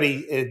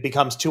 Everybody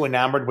becomes too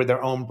enamored with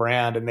their own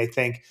brand and they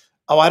think,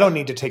 oh, I don't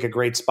need to take a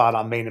great spot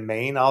on Main and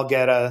Main. I'll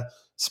get a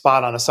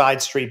spot on a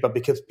side street, but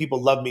because people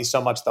love me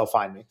so much, they'll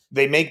find me.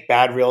 They make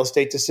bad real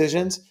estate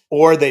decisions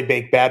or they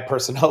make bad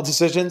personnel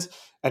decisions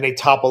and they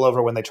topple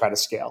over when they try to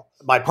scale.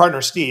 My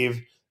partner,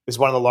 Steve, is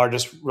one of the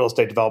largest real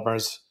estate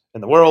developers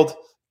in the world.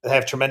 They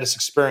have tremendous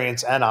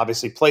experience and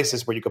obviously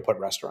places where you could put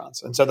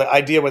restaurants. And so the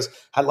idea was,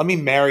 let me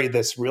marry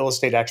this real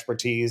estate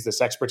expertise,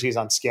 this expertise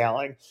on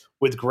scaling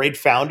with great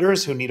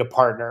founders who need a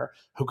partner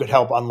who could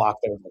help unlock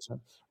their vision,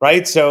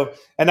 right? So,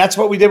 and that's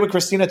what we did with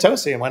Christina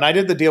Tosi. And when I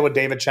did the deal with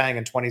David Chang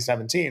in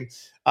 2017,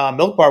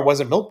 Milk Bar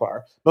wasn't Milk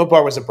Bar. Milk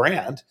Bar was a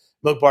brand.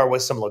 Milk Bar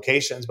was some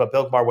locations, but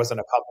Milk Bar wasn't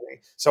a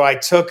company. So I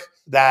took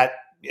that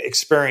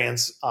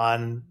experience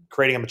on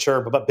creating a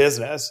mature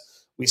business.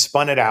 We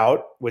spun it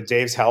out with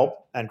Dave's help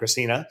and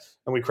Christina,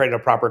 and we created a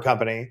proper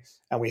company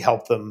and we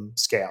helped them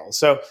scale.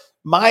 So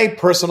my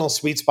personal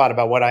sweet spot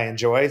about what I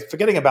enjoy,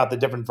 forgetting about the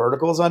different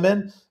verticals I'm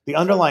in, the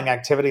underlying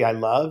activity I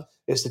love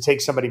is to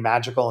take somebody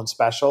magical and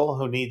special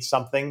who needs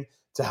something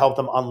to help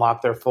them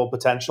unlock their full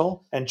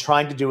potential and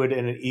trying to do it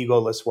in an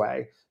egoless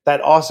way.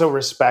 That also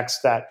respects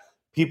that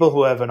people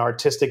who have an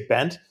artistic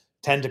bent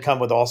tend to come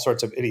with all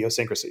sorts of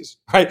idiosyncrasies,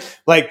 right?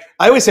 Like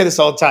I always say this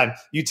all the time,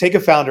 you take a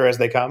founder as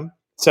they come.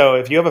 So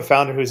if you have a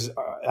founder who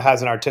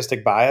has an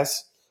artistic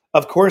bias,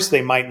 of course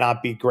they might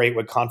not be great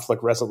with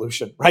conflict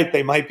resolution, right?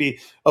 They might be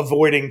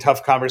avoiding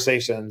tough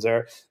conversations,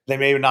 or they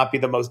may not be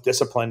the most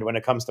disciplined when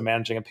it comes to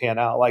managing a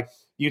P&L. Like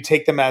you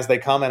take them as they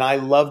come. And I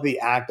love the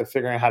act of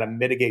figuring out how to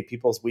mitigate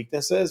people's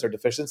weaknesses or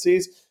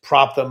deficiencies,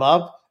 prop them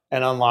up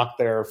and unlock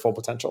their full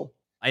potential.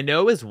 I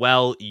know as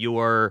well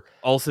you're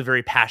also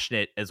very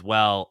passionate as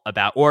well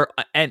about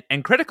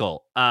and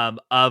critical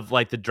of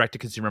like the direct to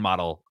consumer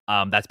model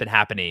that's been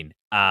happening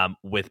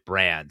with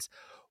brands.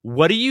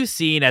 What are you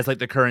seeing as like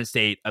the current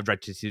state of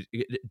direct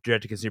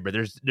to consumer?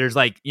 There's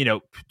like,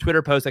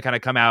 Twitter posts that kind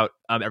of come out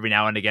every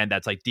now and again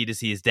that's like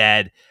D2C is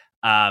dead.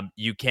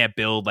 You can't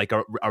build like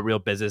a real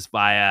business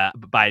by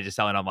just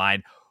selling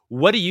online.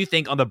 What do you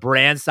think on the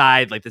brand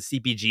side, like the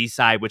CPG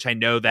side, which I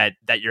know that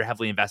you're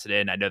heavily invested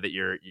in? I know that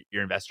you're an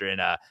investor in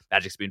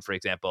Magic Spoon, for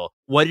example.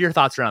 What are your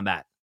thoughts around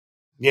that?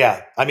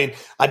 Yeah, I mean,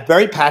 I'm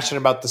very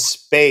passionate about the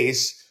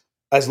space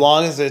as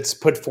long as it's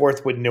put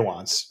forth with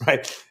nuance,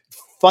 right?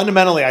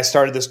 Fundamentally, I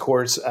started this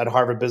course at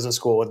Harvard Business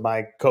School with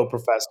my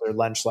co-professor,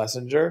 Len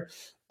Schlesinger,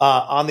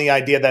 on the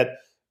idea that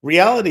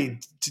reality,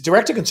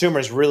 direct-to-consumer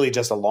is really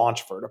just a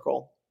launch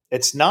vertical.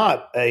 It's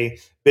not a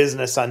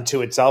business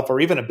unto itself or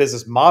even a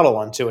business model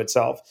unto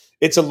itself.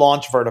 It's a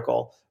launch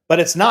vertical, but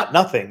it's not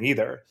nothing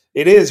either.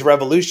 It is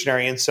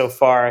revolutionary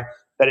insofar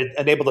that it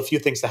enabled a few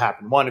things to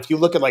happen. One, if you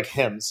look at like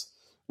Hims,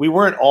 we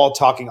weren't all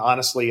talking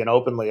honestly and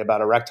openly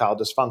about erectile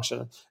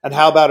dysfunction and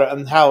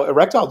how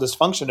erectile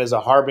dysfunction is a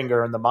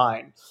harbinger in the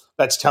mind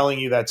that's telling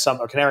you that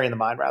a canary in the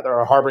mind rather, or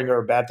a harbinger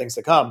of bad things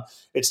to come.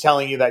 It's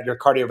telling you that your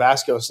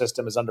cardiovascular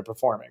system is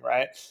underperforming,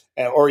 right?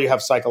 Or you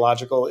have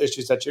psychological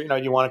issues that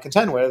you want to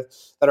contend with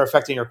that are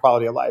affecting your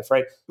quality of life,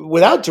 right?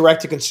 Without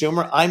direct to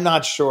consumer, I'm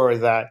not sure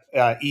that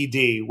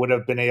ED would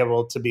have been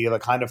able to be the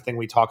kind of thing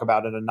we talk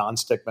about in a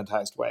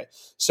non-stigmatized way.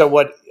 So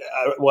what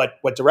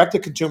direct to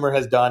consumer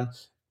has done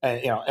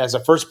as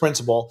a first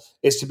principle,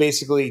 is to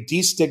basically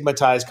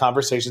destigmatize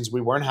conversations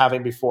we weren't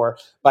having before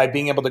by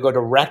being able to go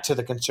direct to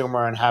the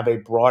consumer and have a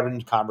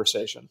broadened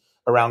conversation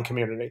around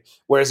community.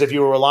 Whereas if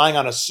you were relying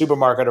on a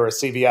supermarket or a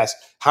CVS,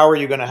 how are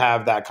you going to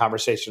have that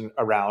conversation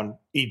around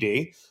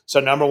ED? So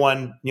number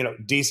one,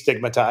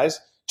 destigmatize.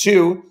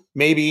 Two,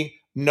 maybe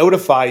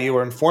notify you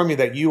or inform you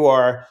that you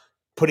are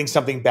putting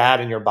something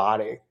bad in your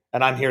body.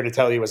 And I'm here to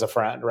tell you as a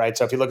friend, right?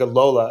 So if you look at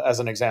Lola as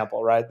an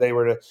example, right?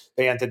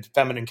 They entered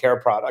feminine care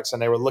products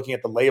and they were looking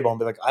at the label and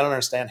be like, I don't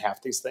understand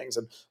half these things.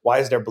 And why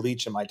is there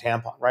bleach in my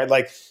tampon, right?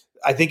 Like,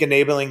 I think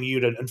enabling you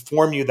to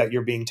inform you that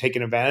you're being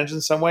taken advantage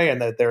in some way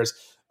and that there's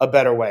a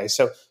better way.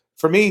 So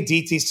for me,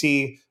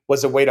 DTC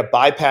was a way to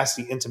bypass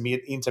the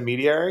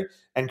intermediary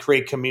and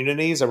create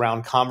communities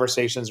around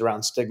conversations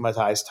around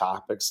stigmatized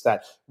topics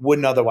that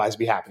wouldn't otherwise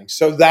be happening.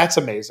 So that's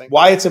amazing.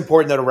 Why it's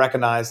important though to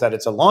recognize that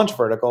it's a launch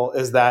vertical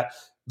is that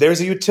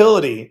there's a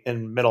utility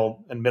in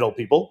middle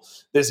people.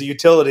 There's a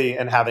utility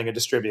in having a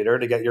distributor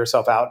to get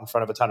yourself out in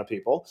front of a ton of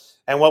people.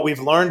 And what we've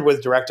learned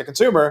with direct to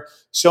consumer,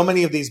 so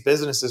many of these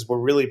businesses were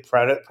really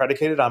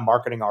predicated on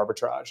marketing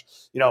arbitrage.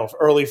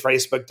 Early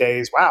Facebook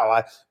days,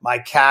 wow, my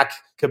CAC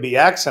could be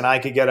X and I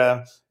could get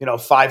a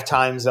 5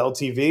 times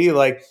LTV.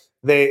 Like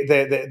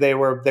they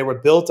were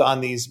built on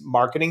these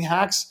marketing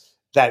hacks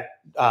that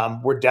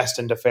were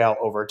destined to fail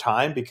over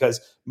time because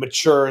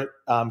mature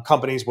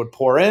companies would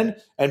pour in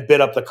and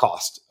bid up the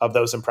cost of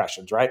those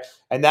impressions, right?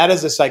 And that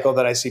is a cycle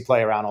that I see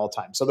play around all the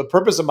time. So the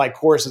purpose of my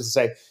course is to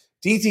say,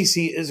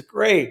 DTC is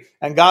great.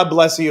 And God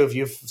bless you if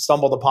you've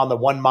stumbled upon the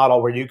one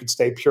model where you could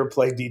stay pure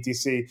play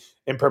DTC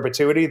in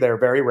perpetuity. They're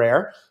very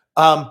rare.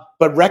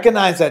 But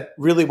recognize that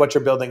really what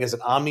you're building is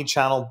an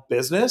omni-channel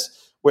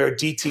business where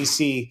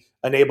DTC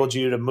enabled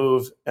you to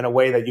move in a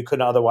way that you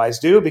couldn't otherwise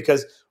do,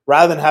 because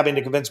rather than having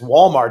to convince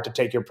Walmart to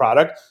take your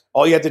product,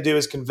 all you have to do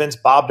is convince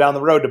Bob down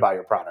the road to buy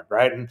your product,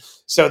 right? And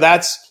so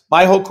that's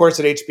my whole course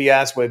at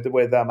HBS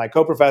with my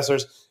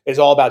co-professors is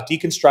all about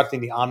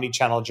deconstructing the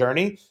omni-channel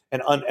journey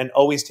and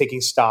always taking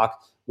stock.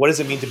 What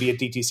does it mean to be a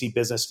DTC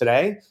business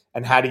today?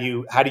 And how do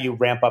you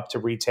ramp up to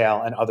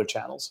retail and other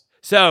channels?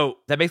 So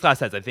that makes a lot of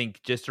sense. I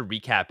think just to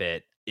recap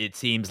it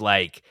seems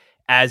like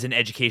as an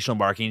educational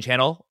marketing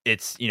channel,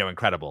 it's,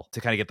 incredible to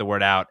kind of get the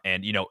word out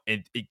and,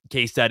 a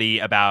case study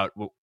about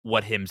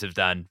what Hims have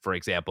done, for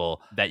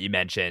example, that you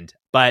mentioned.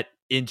 But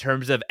in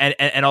terms of,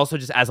 and also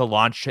just as a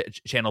launch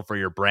channel for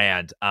your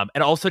brand,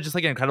 and also just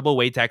like an incredible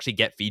way to actually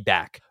get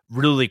feedback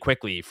really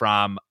quickly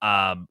from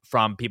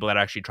people that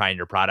are actually trying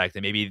your product.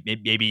 And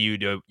maybe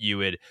you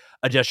would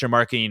adjust your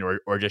marketing or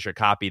adjust your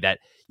copy that,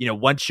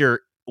 once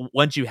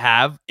you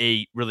have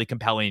a really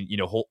compelling,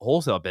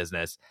 wholesale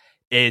business,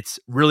 it's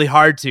really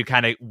hard to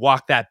kind of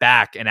walk that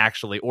back and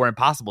actually, or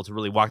impossible to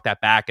really walk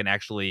that back and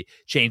actually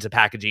change the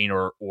packaging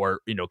or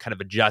kind of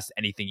adjust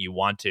anything you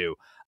want to.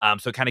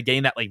 So kind of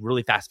getting that like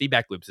really fast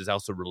feedback loops is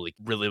also really,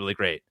 really, really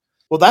great.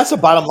 Well, that's the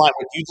bottom line.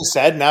 What you just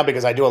said now,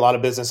 because I do a lot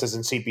of businesses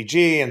in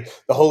CPG, and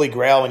the holy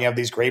grail when you have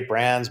these great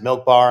brands,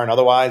 Milk Bar and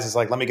otherwise, is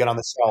like, let me get on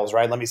the shelves,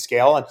 right? Let me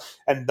scale.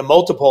 And the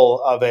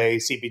multiple of a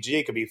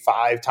CPG could be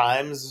 5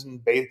 times.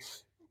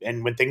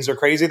 And when things are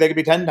crazy, they could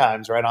be 10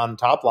 times, right, on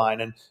top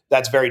line. And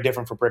that's very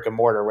different for brick and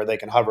mortar where they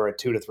can hover at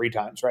 2 to 3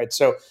 times, right?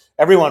 So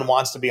everyone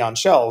wants to be on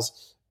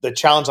shelves. The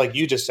challenge, like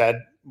you just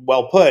said,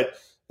 well put,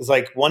 is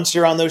like once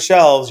you're on those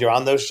shelves, you're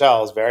on those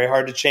shelves. Very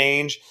hard to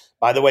change.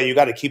 By the way, you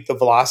got to keep the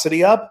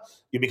velocity up.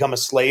 You become a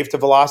slave to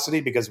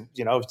velocity because,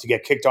 to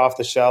get kicked off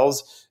the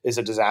shelves is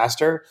a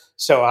disaster.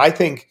 So I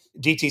think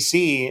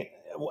DTC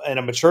in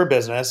a mature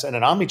business and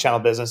an omni-channel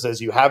business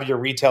is you have your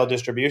retail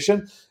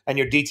distribution and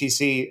your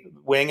DTC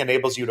wing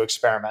enables you to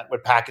experiment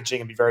with packaging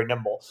and be very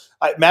nimble.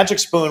 Magic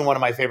Spoon, one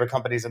of my favorite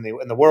companies in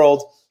the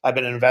world. I've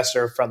been an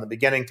investor from the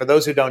beginning. For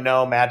those who don't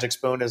know, Magic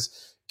Spoon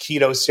is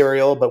keto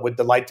cereal, but with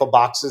delightful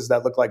boxes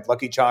that look like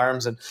Lucky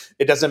Charms. And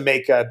it doesn't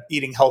make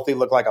eating healthy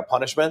look like a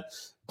punishment,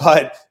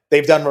 but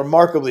they've done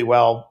remarkably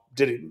well.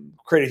 Did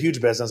create a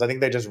huge business. I think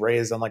they just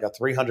raised them like a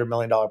 $300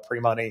 million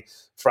pre-money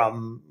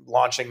from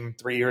launching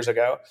 3 years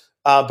ago.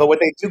 But what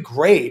they do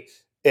great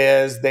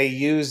is they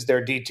use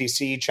their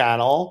DTC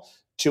channel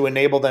to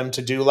enable them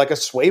to do like a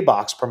Sway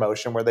Box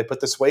promotion where they put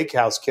the Sway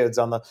House kids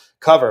on the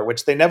cover,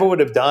 which they never would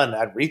have done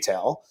at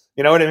retail.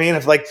 You know what I mean?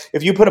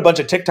 If you put a bunch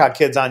of TikTok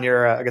kids on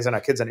your, I guess they're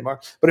not kids anymore,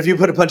 but if you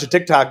put a bunch of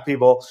TikTok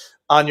people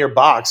on your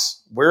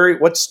box,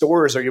 what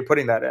stores are you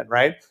putting that in,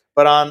 right?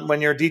 But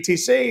when you're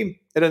DTC,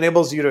 it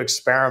enables you to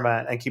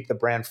experiment and keep the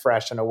brand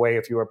fresh in a way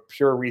if you were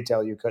pure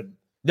retail, you couldn't.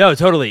 No,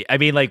 totally. I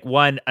mean, like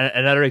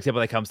another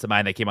example that comes to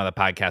mind that came on the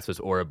podcast was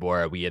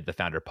Ouroboros. We had the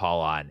founder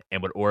Paul on,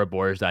 and what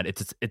Ouroboros done,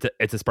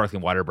 it's a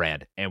sparkling water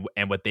brand,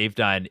 and what they've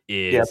done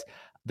is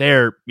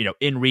they're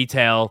in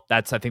retail.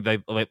 That's I think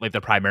like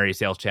the primary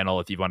sales channel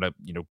if you want to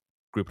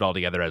group it all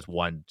together as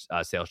one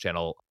sales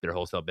channel, their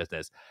wholesale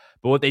business.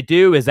 But what they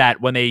do is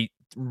that when they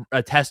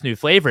test new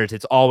flavors,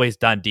 it's always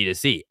done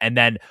D2C, and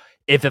then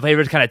if the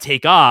flavors kind of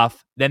take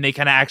off, then they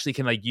kind of actually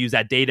can like use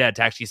that data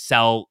to actually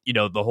sell,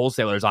 the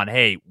wholesalers on,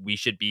 hey, we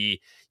should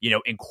be,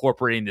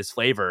 incorporating this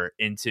flavor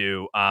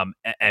into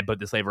and put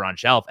this flavor on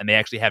shelf. And they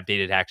actually have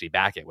data to actually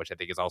back it, which I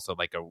think is also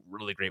like a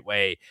really great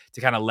way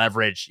to kind of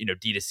leverage,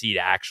 D2C to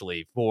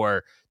actually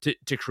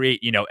to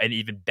create, an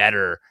even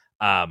better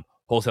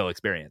wholesale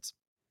experience.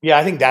 Yeah,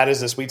 I think that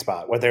is the sweet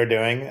spot, what they're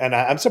doing. And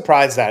I'm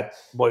surprised that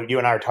what you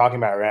and I are talking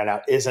about right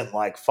now isn't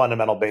like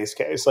fundamental base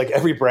case. Like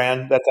every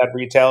brand that's at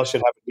retail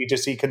should have a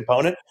D2C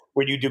component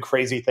where you do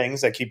crazy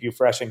things that keep you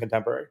fresh and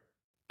contemporary.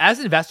 As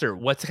an investor,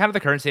 what's kind of the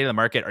current state of the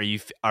market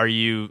are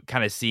you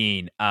kind of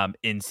seeing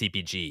in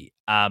CPG?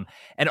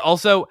 And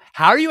also,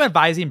 how are you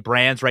advising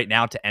brands right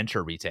now to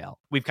enter retail?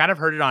 We've kind of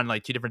heard it on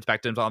like two different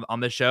spectrums on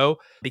the show,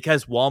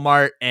 because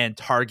Walmart and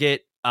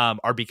Target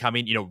are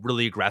becoming,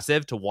 really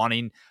aggressive to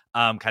wanting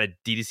kind of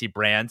D2C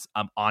brands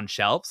on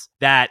shelves,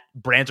 that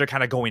brands are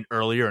kind of going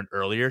earlier and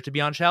earlier to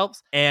be on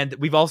shelves. And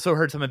we've also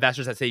heard some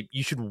investors that say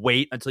you should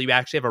wait until you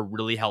actually have a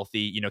really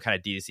healthy, kind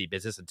of D2C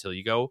business until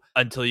you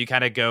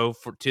kind of go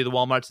to the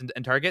Walmarts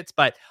and Targets.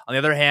 But on the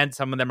other hand,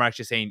 some of them are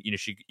actually saying, you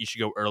should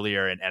go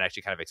earlier and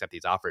actually kind of accept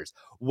these offers.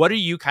 What are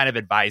you kind of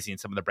advising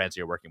some of the brands that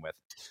you're working with?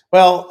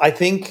 Well, I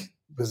think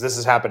because this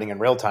is happening in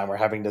real time, we're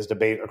having this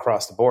debate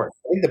across the board.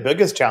 I think the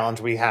biggest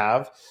challenge we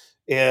have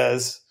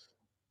is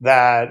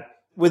that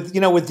with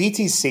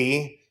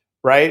DTC,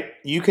 right,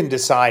 you can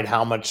decide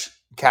how much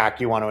CAC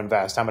you want to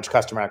invest, how much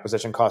customer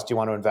acquisition cost you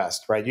want to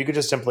invest, right? You could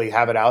just simply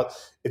have it out.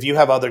 If you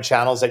have other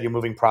channels that you're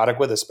moving product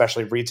with,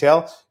 especially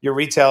retail, your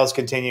retail is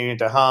continuing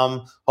to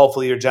hum.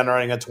 Hopefully you're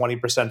generating a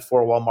 20%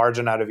 four-wall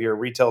margin out of your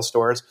retail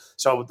stores.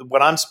 So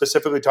what I'm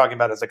specifically talking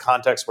about is a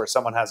context where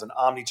someone has an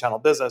omni-channel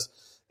business.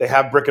 They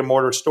have brick and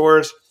mortar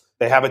stores,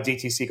 they have a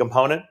DTC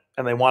component,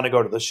 and they want to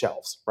go to the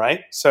shelves,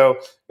 right? So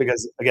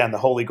because again, the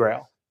holy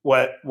grail.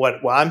 What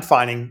I'm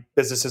finding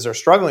businesses are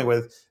struggling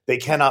with, they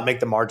cannot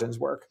make the margins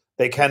work.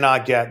 They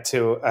cannot get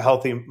to a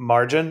healthy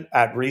margin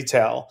at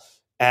retail.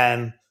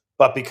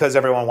 But because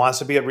everyone wants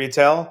to be at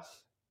retail,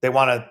 they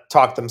want to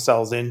talk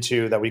themselves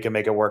into that we can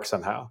make it work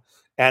somehow.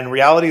 And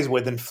reality is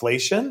with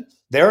inflation,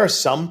 there are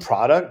some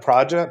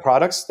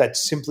products that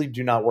simply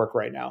do not work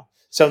right now.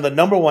 So the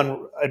number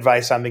one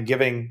advice I've been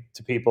giving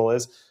to people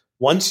is,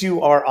 once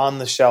you are on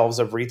the shelves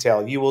of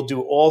retail, you will do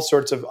all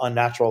sorts of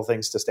unnatural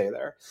things to stay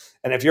there.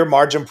 And if your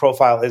margin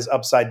profile is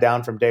upside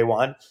down from day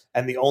one,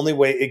 and the only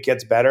way it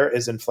gets better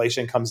is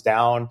inflation comes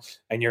down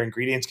and your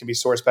ingredients can be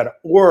sourced better,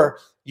 or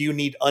you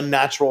need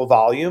unnatural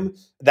volume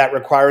that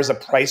requires a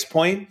price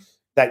point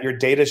that your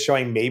data is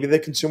showing maybe the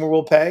consumer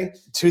will pay,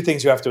 two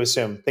things you have to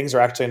assume. Things are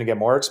actually going to get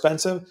more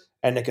expensive,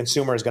 and the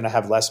consumer is going to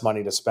have less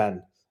money to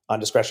spend on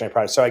discretionary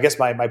products. So I guess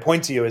my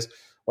point to you is,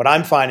 what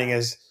I'm finding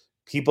is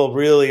people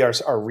really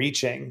are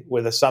reaching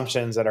with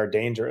assumptions that are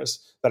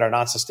dangerous, that are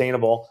not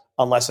sustainable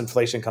unless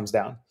inflation comes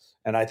down.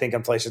 And I think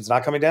inflation's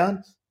not coming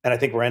down. And I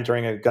think we're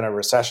entering a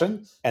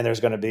recession, and there's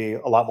going to be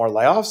a lot more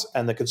layoffs,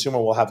 and the consumer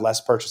will have less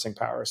purchasing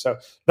power. So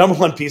number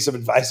one piece of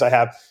advice I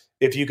have,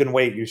 if you can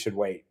wait, you should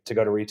wait to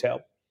go to retail.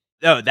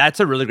 No, that's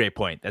a really great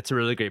point.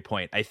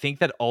 I think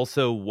that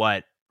also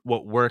what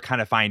we're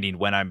kind of finding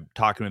when I'm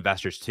talking to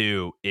investors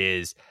too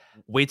is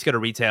wait to go to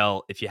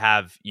retail if you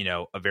have,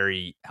 a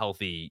very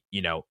healthy,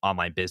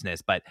 online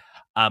business, but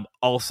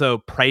also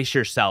price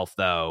yourself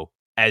though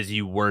as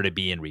you were to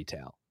be in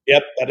retail.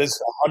 Yep, that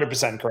is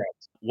 100%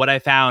 correct. What I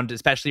found,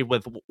 especially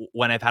with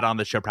when I've had on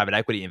the show private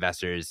equity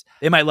investors,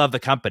 they might love the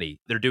company.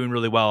 They're doing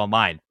really well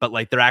online, but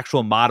like their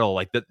actual model,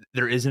 like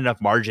there isn't enough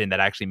margin that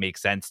actually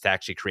makes sense to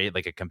actually create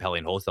like a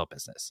compelling wholesale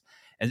business.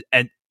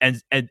 And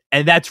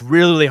that's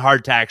really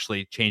hard to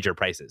actually change your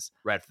prices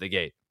right from the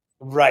gate.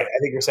 Right. I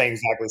think you're saying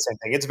exactly the same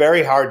thing. It's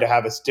very hard to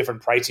have a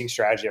different pricing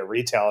strategy at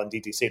retail, and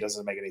DTC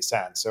doesn't make any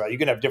sense. So you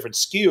can have different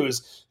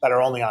SKUs that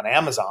are only on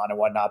Amazon and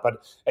whatnot,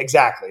 but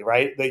exactly,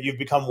 right? That you've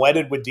become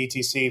wedded with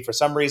DTC. For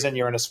some reason,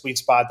 you're in a sweet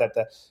spot that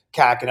the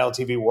CAC and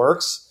LTV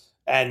works,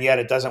 and yet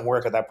it doesn't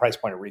work at that price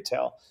point of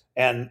retail.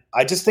 And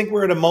I just think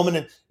we're at a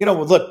moment,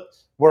 look,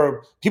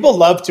 where people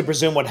love to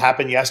presume what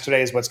happened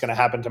yesterday is what's going to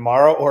happen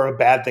tomorrow, or a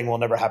bad thing will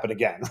never happen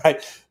again,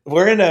 right?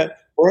 We're in the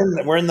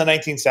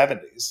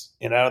 1970s.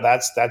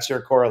 That's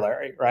your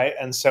corollary, right?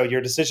 And so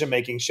your decision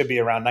making should be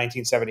around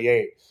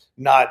 1978,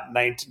 not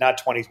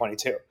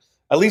 2022,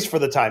 at least for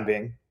the time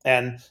being.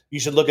 And you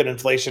should look at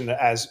inflation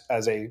as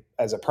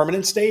a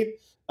permanent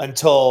state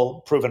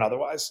until proven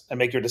otherwise, and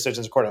make your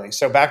decisions accordingly.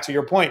 So back to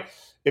your point,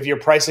 if your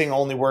pricing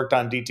only worked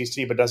on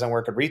DTC but doesn't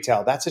work at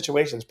retail, that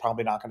situation is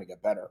probably not going to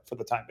get better for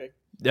the time being.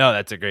 No,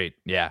 that's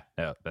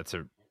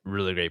a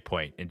really great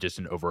point. And just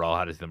an overall,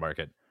 how does the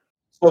market?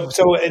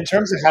 So in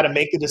terms of how to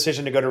make the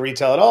decision to go to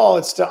retail at all,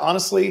 it's to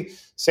honestly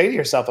say to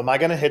yourself, am I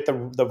going to hit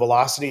the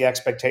velocity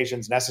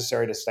expectations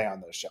necessary to stay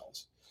on those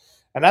shelves?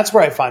 And that's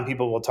where I find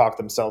people will talk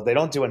themselves. They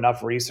don't do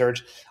enough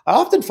research. I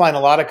often find a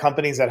lot of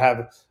companies that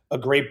have a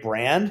great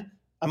brand.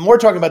 I'm more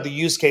talking about the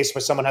use case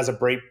where someone has a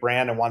great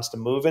brand and wants to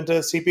move into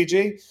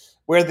CPG,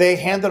 where they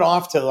hand it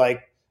off to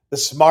like the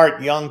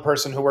smart young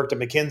person who worked at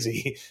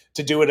McKinsey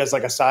to do it as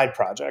like a side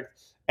project.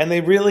 And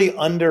they really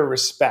under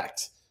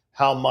respect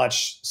how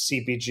much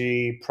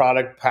CPG,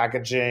 product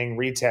packaging,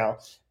 retail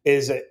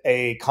is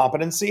a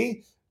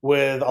competency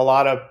with a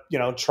lot of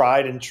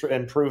tried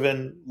and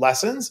proven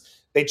lessons.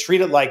 They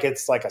treat it like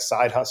it's like a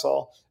side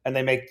hustle, and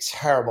they make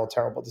terrible,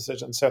 terrible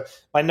decisions. So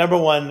my number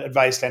one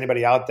advice to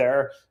anybody out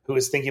there who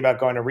is thinking about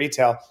going to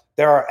retail,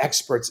 there are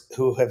experts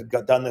who have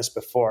done this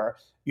before.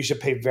 You should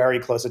pay very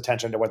close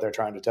attention to what they're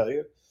trying to tell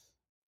you.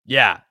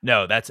 Yeah,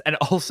 no, and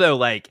also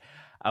like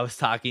I was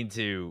talking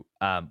to,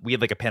 we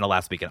had like a panel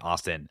last week in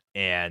Austin,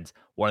 and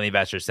one of the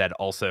investors said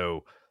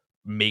also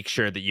make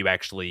sure that you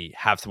actually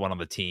have someone on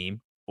the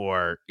team,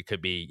 or it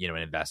could be, an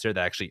investor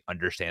that actually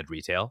understands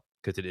retail,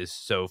 because it is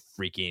so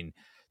freaking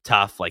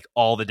tough. Like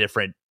all the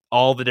different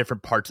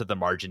parts of the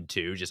margin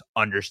too, just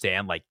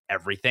understand like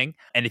everything.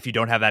 And if you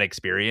don't have that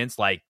experience,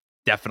 like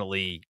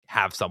definitely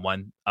have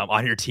someone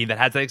on your team that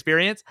has that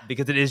experience,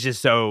 because it is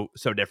just so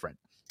different.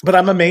 But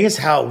I'm amazed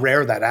how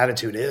rare that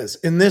attitude is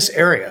in this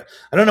area.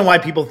 I don't know why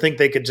people think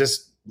they could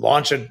just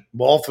launch a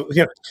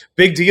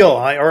big deal.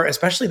 Or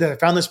especially that I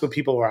found this with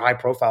people who are high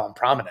profile and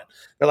prominent.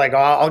 They're like, oh,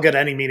 I'll get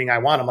any meeting I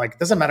want. I'm like, it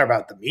doesn't matter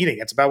about the meeting.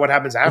 It's about what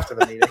happens after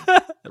the meeting.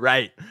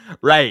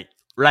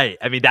 Right.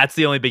 I mean, that's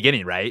the only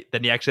beginning, right?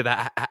 Then you actually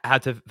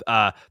have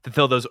to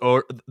fulfill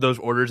those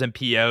orders and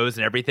POs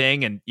and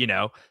everything. And,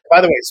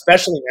 By the way,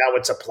 especially now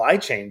with supply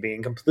chain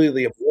being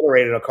completely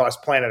obliterated across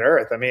planet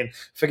Earth. I mean,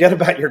 forget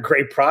about your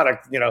great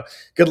product.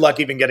 Good luck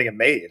even getting it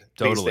made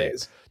these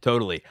days.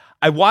 Totally.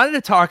 I wanted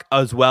to talk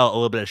as well a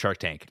little bit of Shark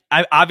Tank.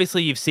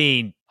 Obviously, you've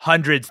seen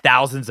hundreds,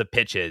 thousands of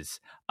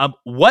pitches.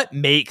 What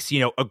makes,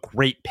 a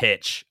great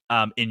pitch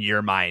in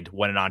your mind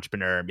when an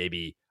entrepreneur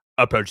maybe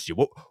approaches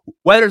you,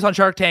 whether it's on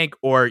Shark Tank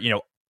or,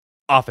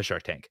 off of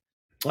Shark Tank?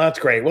 Well, that's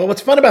great. Well,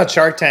 what's fun about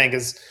Shark Tank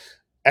is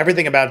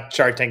everything about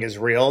Shark Tank is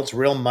real. It's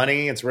real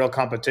money. It's real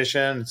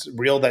competition. It's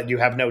real that you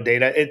have no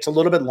data. It's a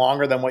little bit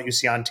longer than what you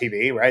see on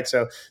TV, right?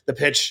 So the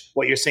pitch,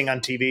 what you're seeing on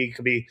TV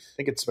could be, I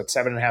think it's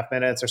 7.5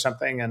 minutes or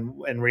something.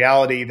 And in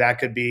reality, that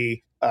could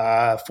be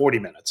 40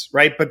 minutes,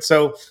 right?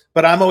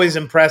 But I'm always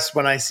impressed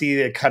when I see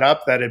it cut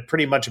up that it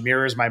pretty much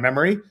mirrors my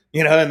memory,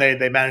 and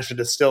they managed to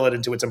distill it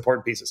into its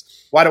important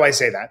pieces. Why do I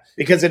say that?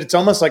 Because it's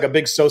almost like a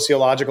big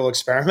sociological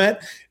experiment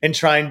in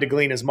trying to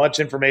glean as much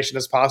information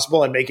as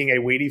possible and making a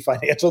weighty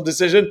financial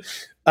decision.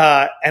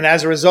 And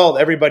as a result,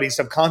 everybody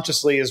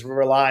subconsciously is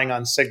relying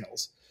on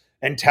signals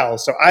and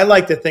tells. So I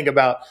like to think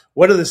about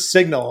what are the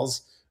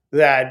signals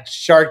that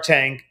Shark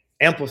Tank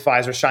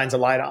amplifies or shines a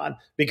light on,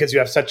 because you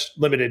have such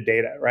limited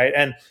data, right?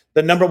 And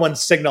the number one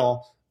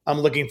signal I'm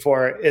looking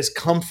for is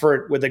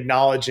comfort with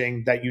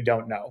acknowledging that you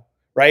don't know,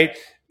 right?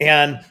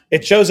 And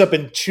it shows up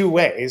in two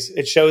ways.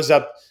 It shows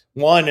up,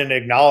 one, in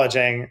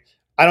acknowledging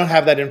I don't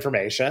have that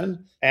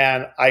information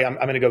and I'm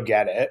going to go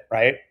get it,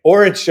 right?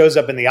 Or it shows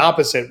up in the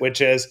opposite,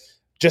 which is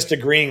just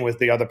agreeing with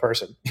the other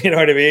person, you know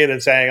what I mean?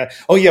 And saying,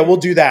 oh yeah, we'll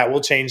do that.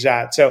 We'll change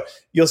that. So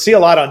you'll see a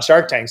lot on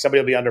Shark Tank.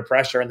 Somebody will be under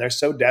pressure and they're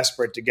so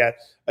desperate to get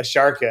a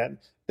shark in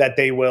that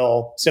they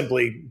will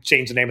simply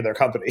change the name of their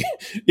company,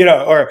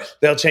 or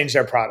they'll change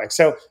their product.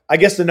 So I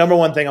guess the number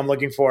one thing I'm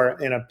looking for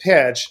in a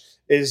pitch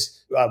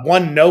is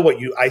one, know what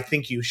I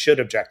think you should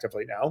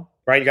objectively know,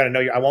 right? You got to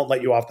know, I won't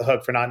let you off the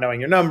hook for not knowing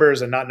your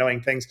numbers and not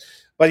knowing things.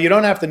 But you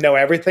don't have to know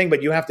everything,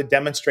 but you have to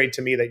demonstrate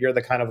to me that you're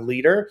the kind of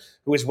leader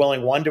who is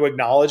willing, one, to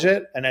acknowledge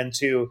it, and then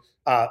to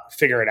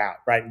figure it out,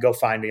 right? And go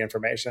find the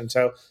information.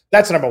 So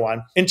that's number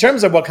one. In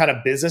terms of what kind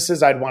of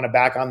businesses I'd want to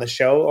back on the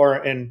show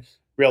or in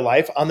real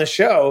life, on the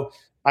show,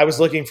 I was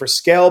looking for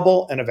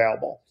scalable and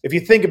available. If you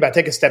think about,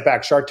 take a step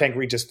back, Shark Tank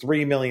reaches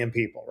 3 million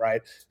people,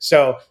 right?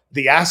 So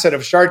the asset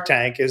of Shark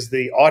Tank is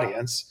the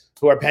audience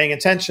who are paying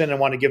attention and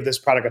want to give this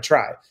product a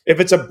try. If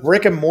it's a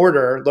brick and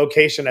mortar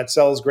location that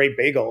sells great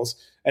bagels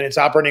and it's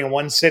operating in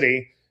one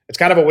city, it's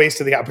kind of a waste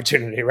of the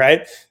opportunity,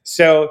 right?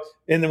 So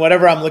in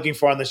whatever I'm looking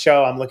for on the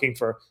show, I'm looking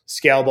for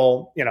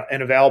scalable,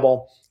 and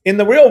available. In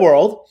the real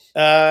world,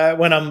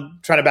 when I'm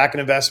trying to back an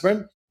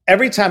investment,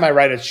 every time I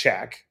write a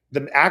check,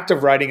 the act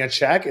of writing a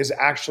check is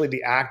actually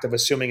the act of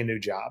assuming a new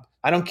job.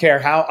 I don't care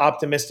how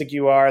optimistic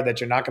you are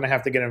that you're not going to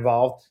have to get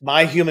involved.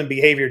 My human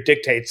behavior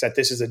dictates that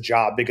this is a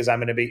job because I'm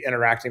going to be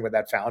interacting with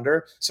that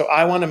founder. So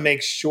I want to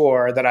make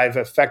sure that I've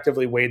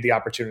effectively weighed the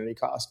opportunity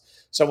cost.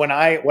 So when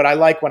I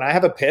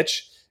have a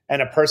pitch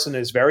and a person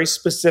is very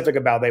specific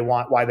about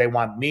why they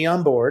want me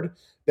on board,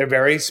 they're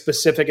very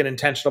specific and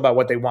intentional about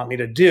what they want me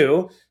to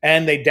do,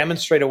 and they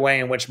demonstrate a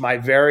way in which my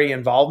very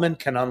involvement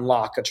can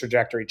unlock a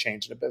trajectory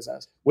change in a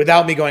business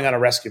without me going on a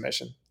rescue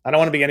mission. I don't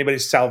want to be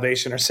anybody's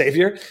salvation or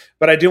savior,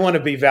 but I do want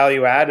to be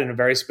value add in a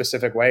very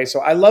specific way.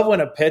 So I love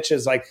when a pitch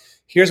is like,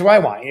 here's why I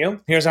want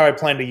you, here's how I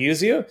plan to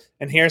use you,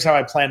 and here's how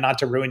I plan not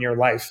to ruin your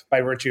life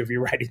by virtue of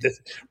you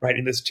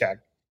writing this check.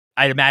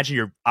 I'd imagine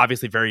you're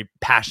obviously very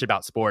passionate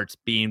about sports,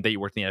 being that you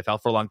worked in the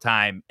NFL for a long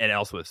time and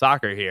also with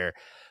soccer here.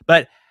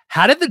 But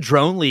how did the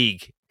Drone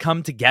League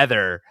come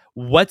together?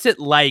 What's it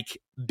like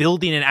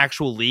building an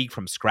actual league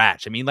from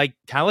scratch? I mean,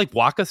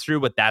 walk us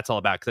through what that's all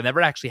about, because I never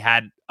actually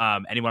had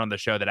anyone on the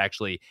show that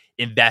actually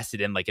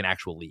invested in an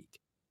actual league.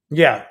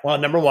 Yeah. Well,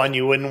 number one,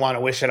 you wouldn't want to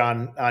wish it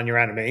on your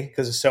enemy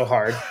because it's so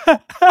hard.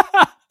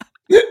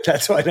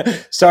 That's why.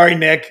 Sorry,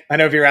 Nick. I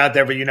know if you're out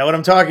there, but you know what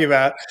I'm talking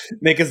about.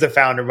 Nick is the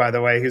founder, by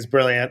the way. He's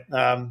brilliant.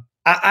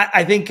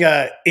 I think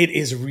it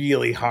is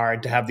really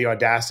hard to have the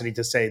audacity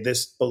to say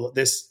this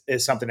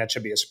is something that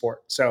should be a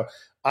sport. So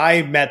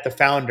I met the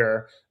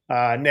founder,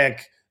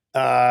 Nick,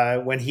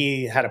 when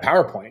he had a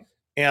PowerPoint.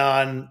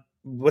 And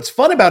what's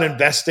fun about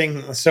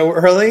investing so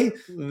early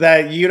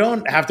that you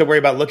don't have to worry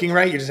about looking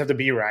right. You just have to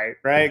be right,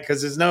 right?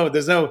 Because there's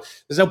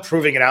no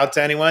proving it out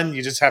to anyone.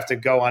 You just have to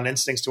go on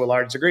instincts to a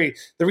large degree.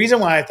 The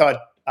reason why I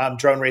thought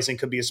drone racing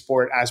could be a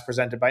sport as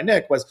presented by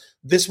Nick was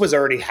this was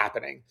already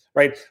happening,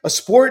 right? A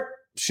sport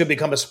should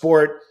become a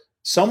sport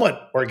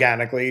somewhat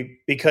organically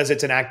because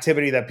it's an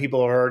activity that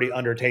people are already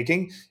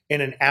undertaking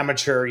in an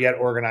amateur yet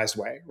organized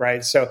way,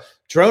 right? So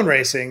drone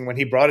racing, when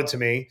he brought it to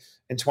me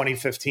in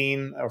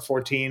 2015 or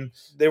 14,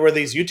 there were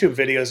these YouTube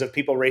videos of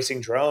people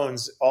racing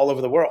drones all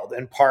over the world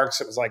in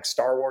parks. It was like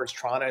Star Wars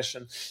Tronish,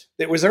 and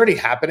it was already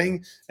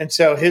happening. And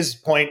so his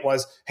point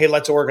was, hey,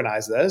 let's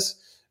organize this.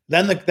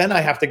 Then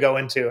I have to go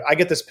into, I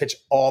get this pitch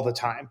all the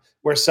time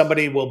where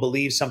somebody will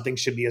believe something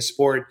should be a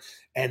sport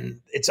and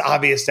it's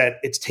obvious that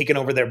it's taken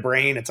over their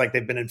brain. It's like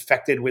they've been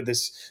infected with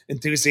this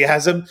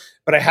enthusiasm,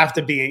 but I have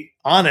to be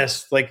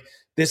honest, like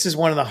this is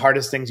one of the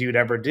hardest things you'd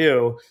ever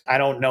do. I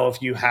don't know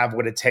if you have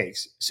what it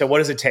takes. So what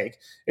does it take?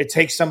 It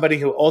takes somebody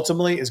who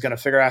ultimately is going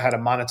to figure out how to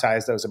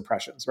monetize those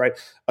impressions, right?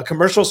 A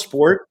commercial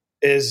sport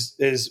is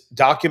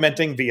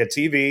documenting via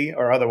TV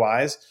or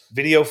otherwise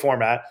video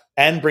format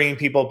and bringing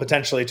people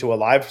potentially to a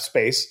live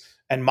space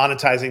and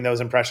monetizing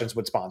those impressions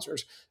with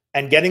sponsors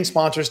and getting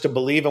sponsors to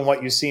believe in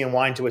what you see and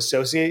wanting to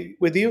associate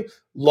with you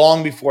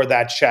long before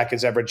that check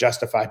is ever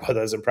justified by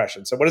those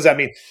impressions. So what does that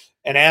mean?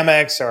 An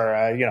Amex or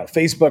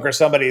Facebook or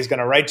somebody is going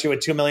to write you a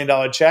 $2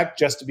 million check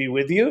just to be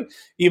with you,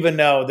 even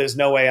though there's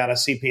no way on a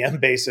CPM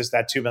basis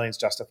that $2 million is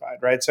justified,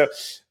 right? So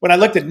when I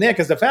looked at Nick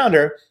as the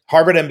founder,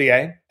 Harvard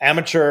MBA,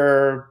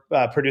 amateur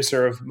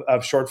producer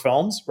of short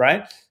films,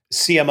 right?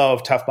 CMO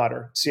of Tough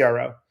Mudder,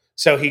 CRO.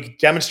 So he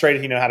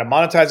demonstrated he knew how to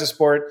monetize the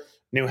sport,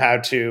 knew how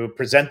to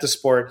present the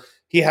sport.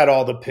 He had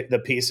all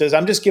the pieces.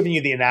 I'm just giving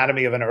you the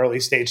anatomy of an early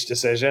stage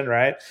decision,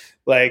 right?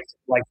 Like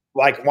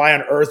why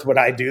on earth would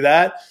I do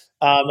that?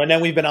 And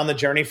then we've been on the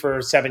journey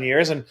for 7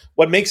 years. And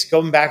what makes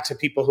going back to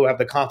people who have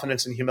the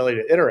confidence and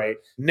humility to iterate,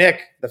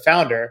 Nick, the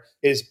founder,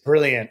 is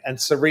brilliant and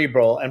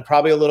cerebral and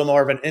probably a little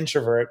more of an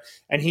introvert.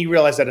 And he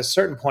realized at a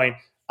certain point,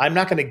 I'm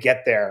not going to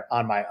get there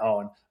on my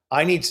own.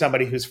 I need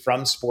somebody who's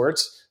from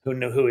sports,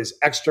 who is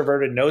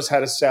extroverted, knows how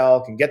to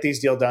sell, can get these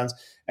deal done.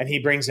 And he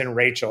brings in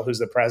Rachel, who's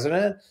the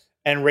president.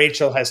 And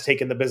Rachel has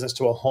taken the business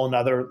to a whole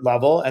nother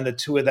level. And the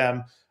two of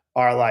them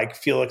are like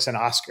Felix and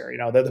Oscar.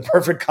 They're the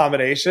perfect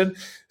combination.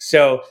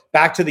 So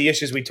back to the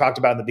issues we talked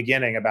about in the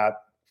beginning about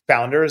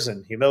founders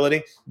and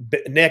humility.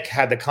 Nick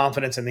had the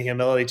confidence and the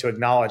humility to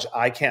acknowledge,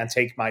 I can't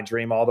take my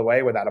dream all the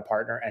way without a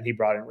partner. And he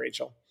brought in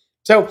Rachel.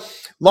 So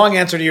long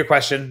answer to your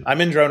question.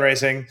 I'm in drone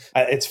racing.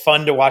 It's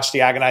fun to watch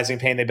the agonizing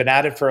pain. They've been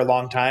at it for a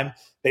long time.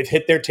 They've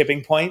hit their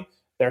tipping point.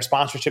 Their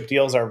sponsorship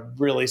deals are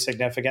really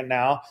significant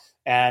now.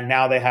 And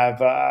now they have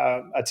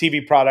a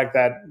TV product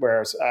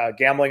where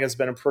gambling has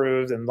been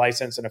approved and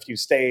licensed in a few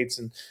states.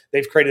 And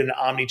they've created an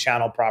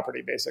omni-channel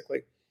property,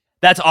 basically.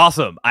 That's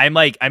awesome.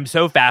 I'm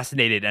so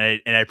fascinated.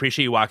 And I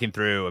appreciate you walking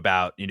through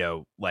about,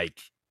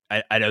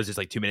 I know it's just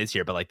like 2 minutes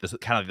here, but like this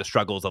kind of the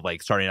struggles of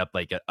like starting up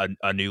like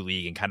a new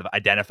league and kind of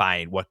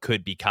identifying what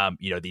could become,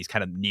 these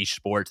kind of niche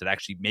sports that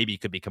actually maybe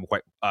could become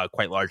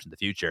quite large in the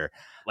future.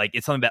 Like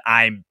it's something that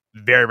I'm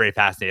very, very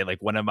fascinated.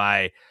 Like one of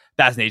my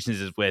fascinations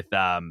is with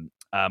a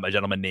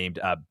gentleman named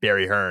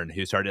Barry Hearn,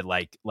 who started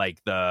like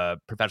the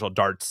professional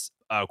darts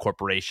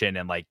corporation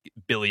and like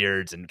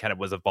billiards and kind of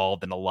was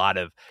involved in a lot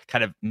of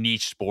kind of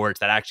niche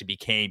sports that actually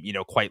became,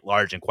 quite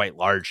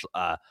large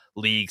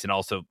leagues and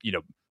also,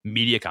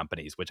 media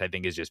companies, which I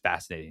think is just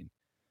fascinating.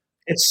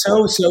 It's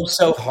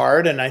so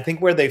hard. And I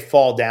think where they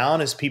fall down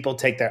is people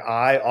take their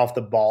eye off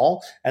the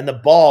ball. And the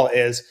ball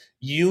is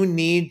you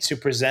need to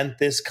present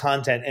this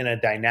content in a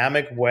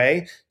dynamic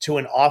way to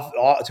an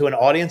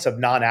audience of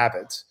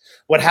non-avids.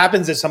 What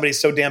happens is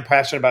somebody's so damn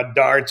passionate about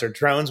darts or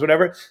drones,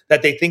 whatever,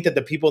 that they think that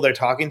the people they're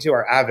talking to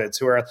are avids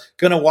who are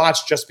going to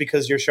watch just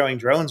because you're showing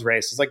drones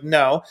race. It's like,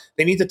 no,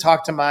 they need to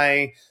talk to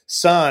my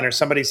son or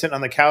somebody sitting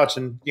on the couch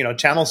and,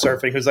 channel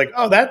surfing who's like,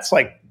 oh, that's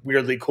like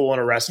weirdly cool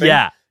and arresting.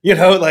 Yeah.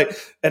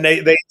 And they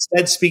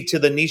instead speak to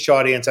the niche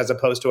audience as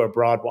opposed to a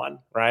broad one,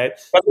 right?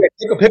 But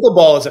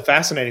pickleball is a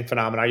fascinating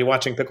phenomenon. Are you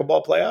watching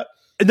pickleball play out?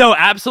 No,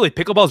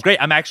 absolutely. Pickleball is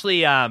great. I'm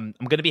actually, I'm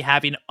going to be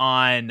having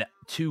on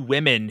 2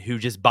 women who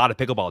just bought a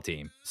pickleball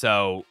team.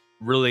 So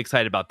really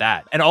excited about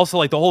that. And also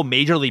like the whole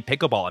Major League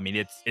Pickleball. I mean,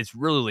 it's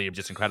really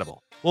just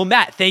incredible. Well,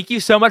 Matt, thank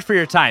you so much for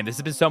your time. This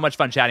has been so much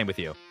fun chatting with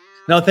you.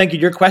 No, thank you.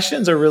 Your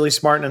questions are really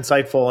smart and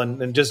insightful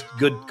and just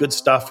good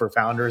stuff for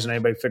founders and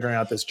anybody figuring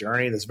out this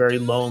journey, this very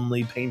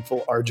lonely,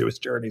 painful, arduous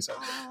journey.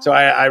 So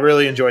I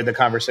really enjoyed the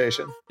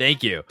conversation.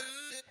 Thank you.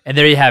 And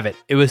there you have it.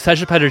 It was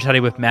such a pleasure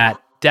chatting with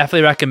Matt.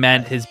 Definitely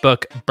recommend his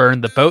book,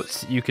 Burn the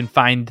Boats. You can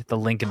find the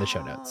link in the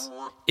show notes.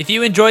 If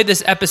you enjoyed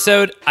this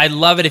episode, I'd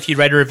love it if you'd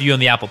write a review on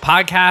the Apple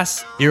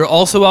Podcasts. You're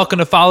also welcome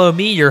to follow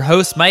me, your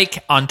host,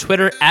 Mike, on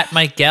Twitter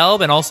 @Mike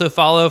Gelb, and also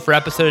follow for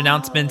episode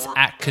announcements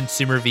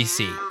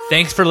 @ConsumerVC.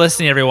 Thanks for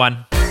listening,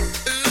 everyone.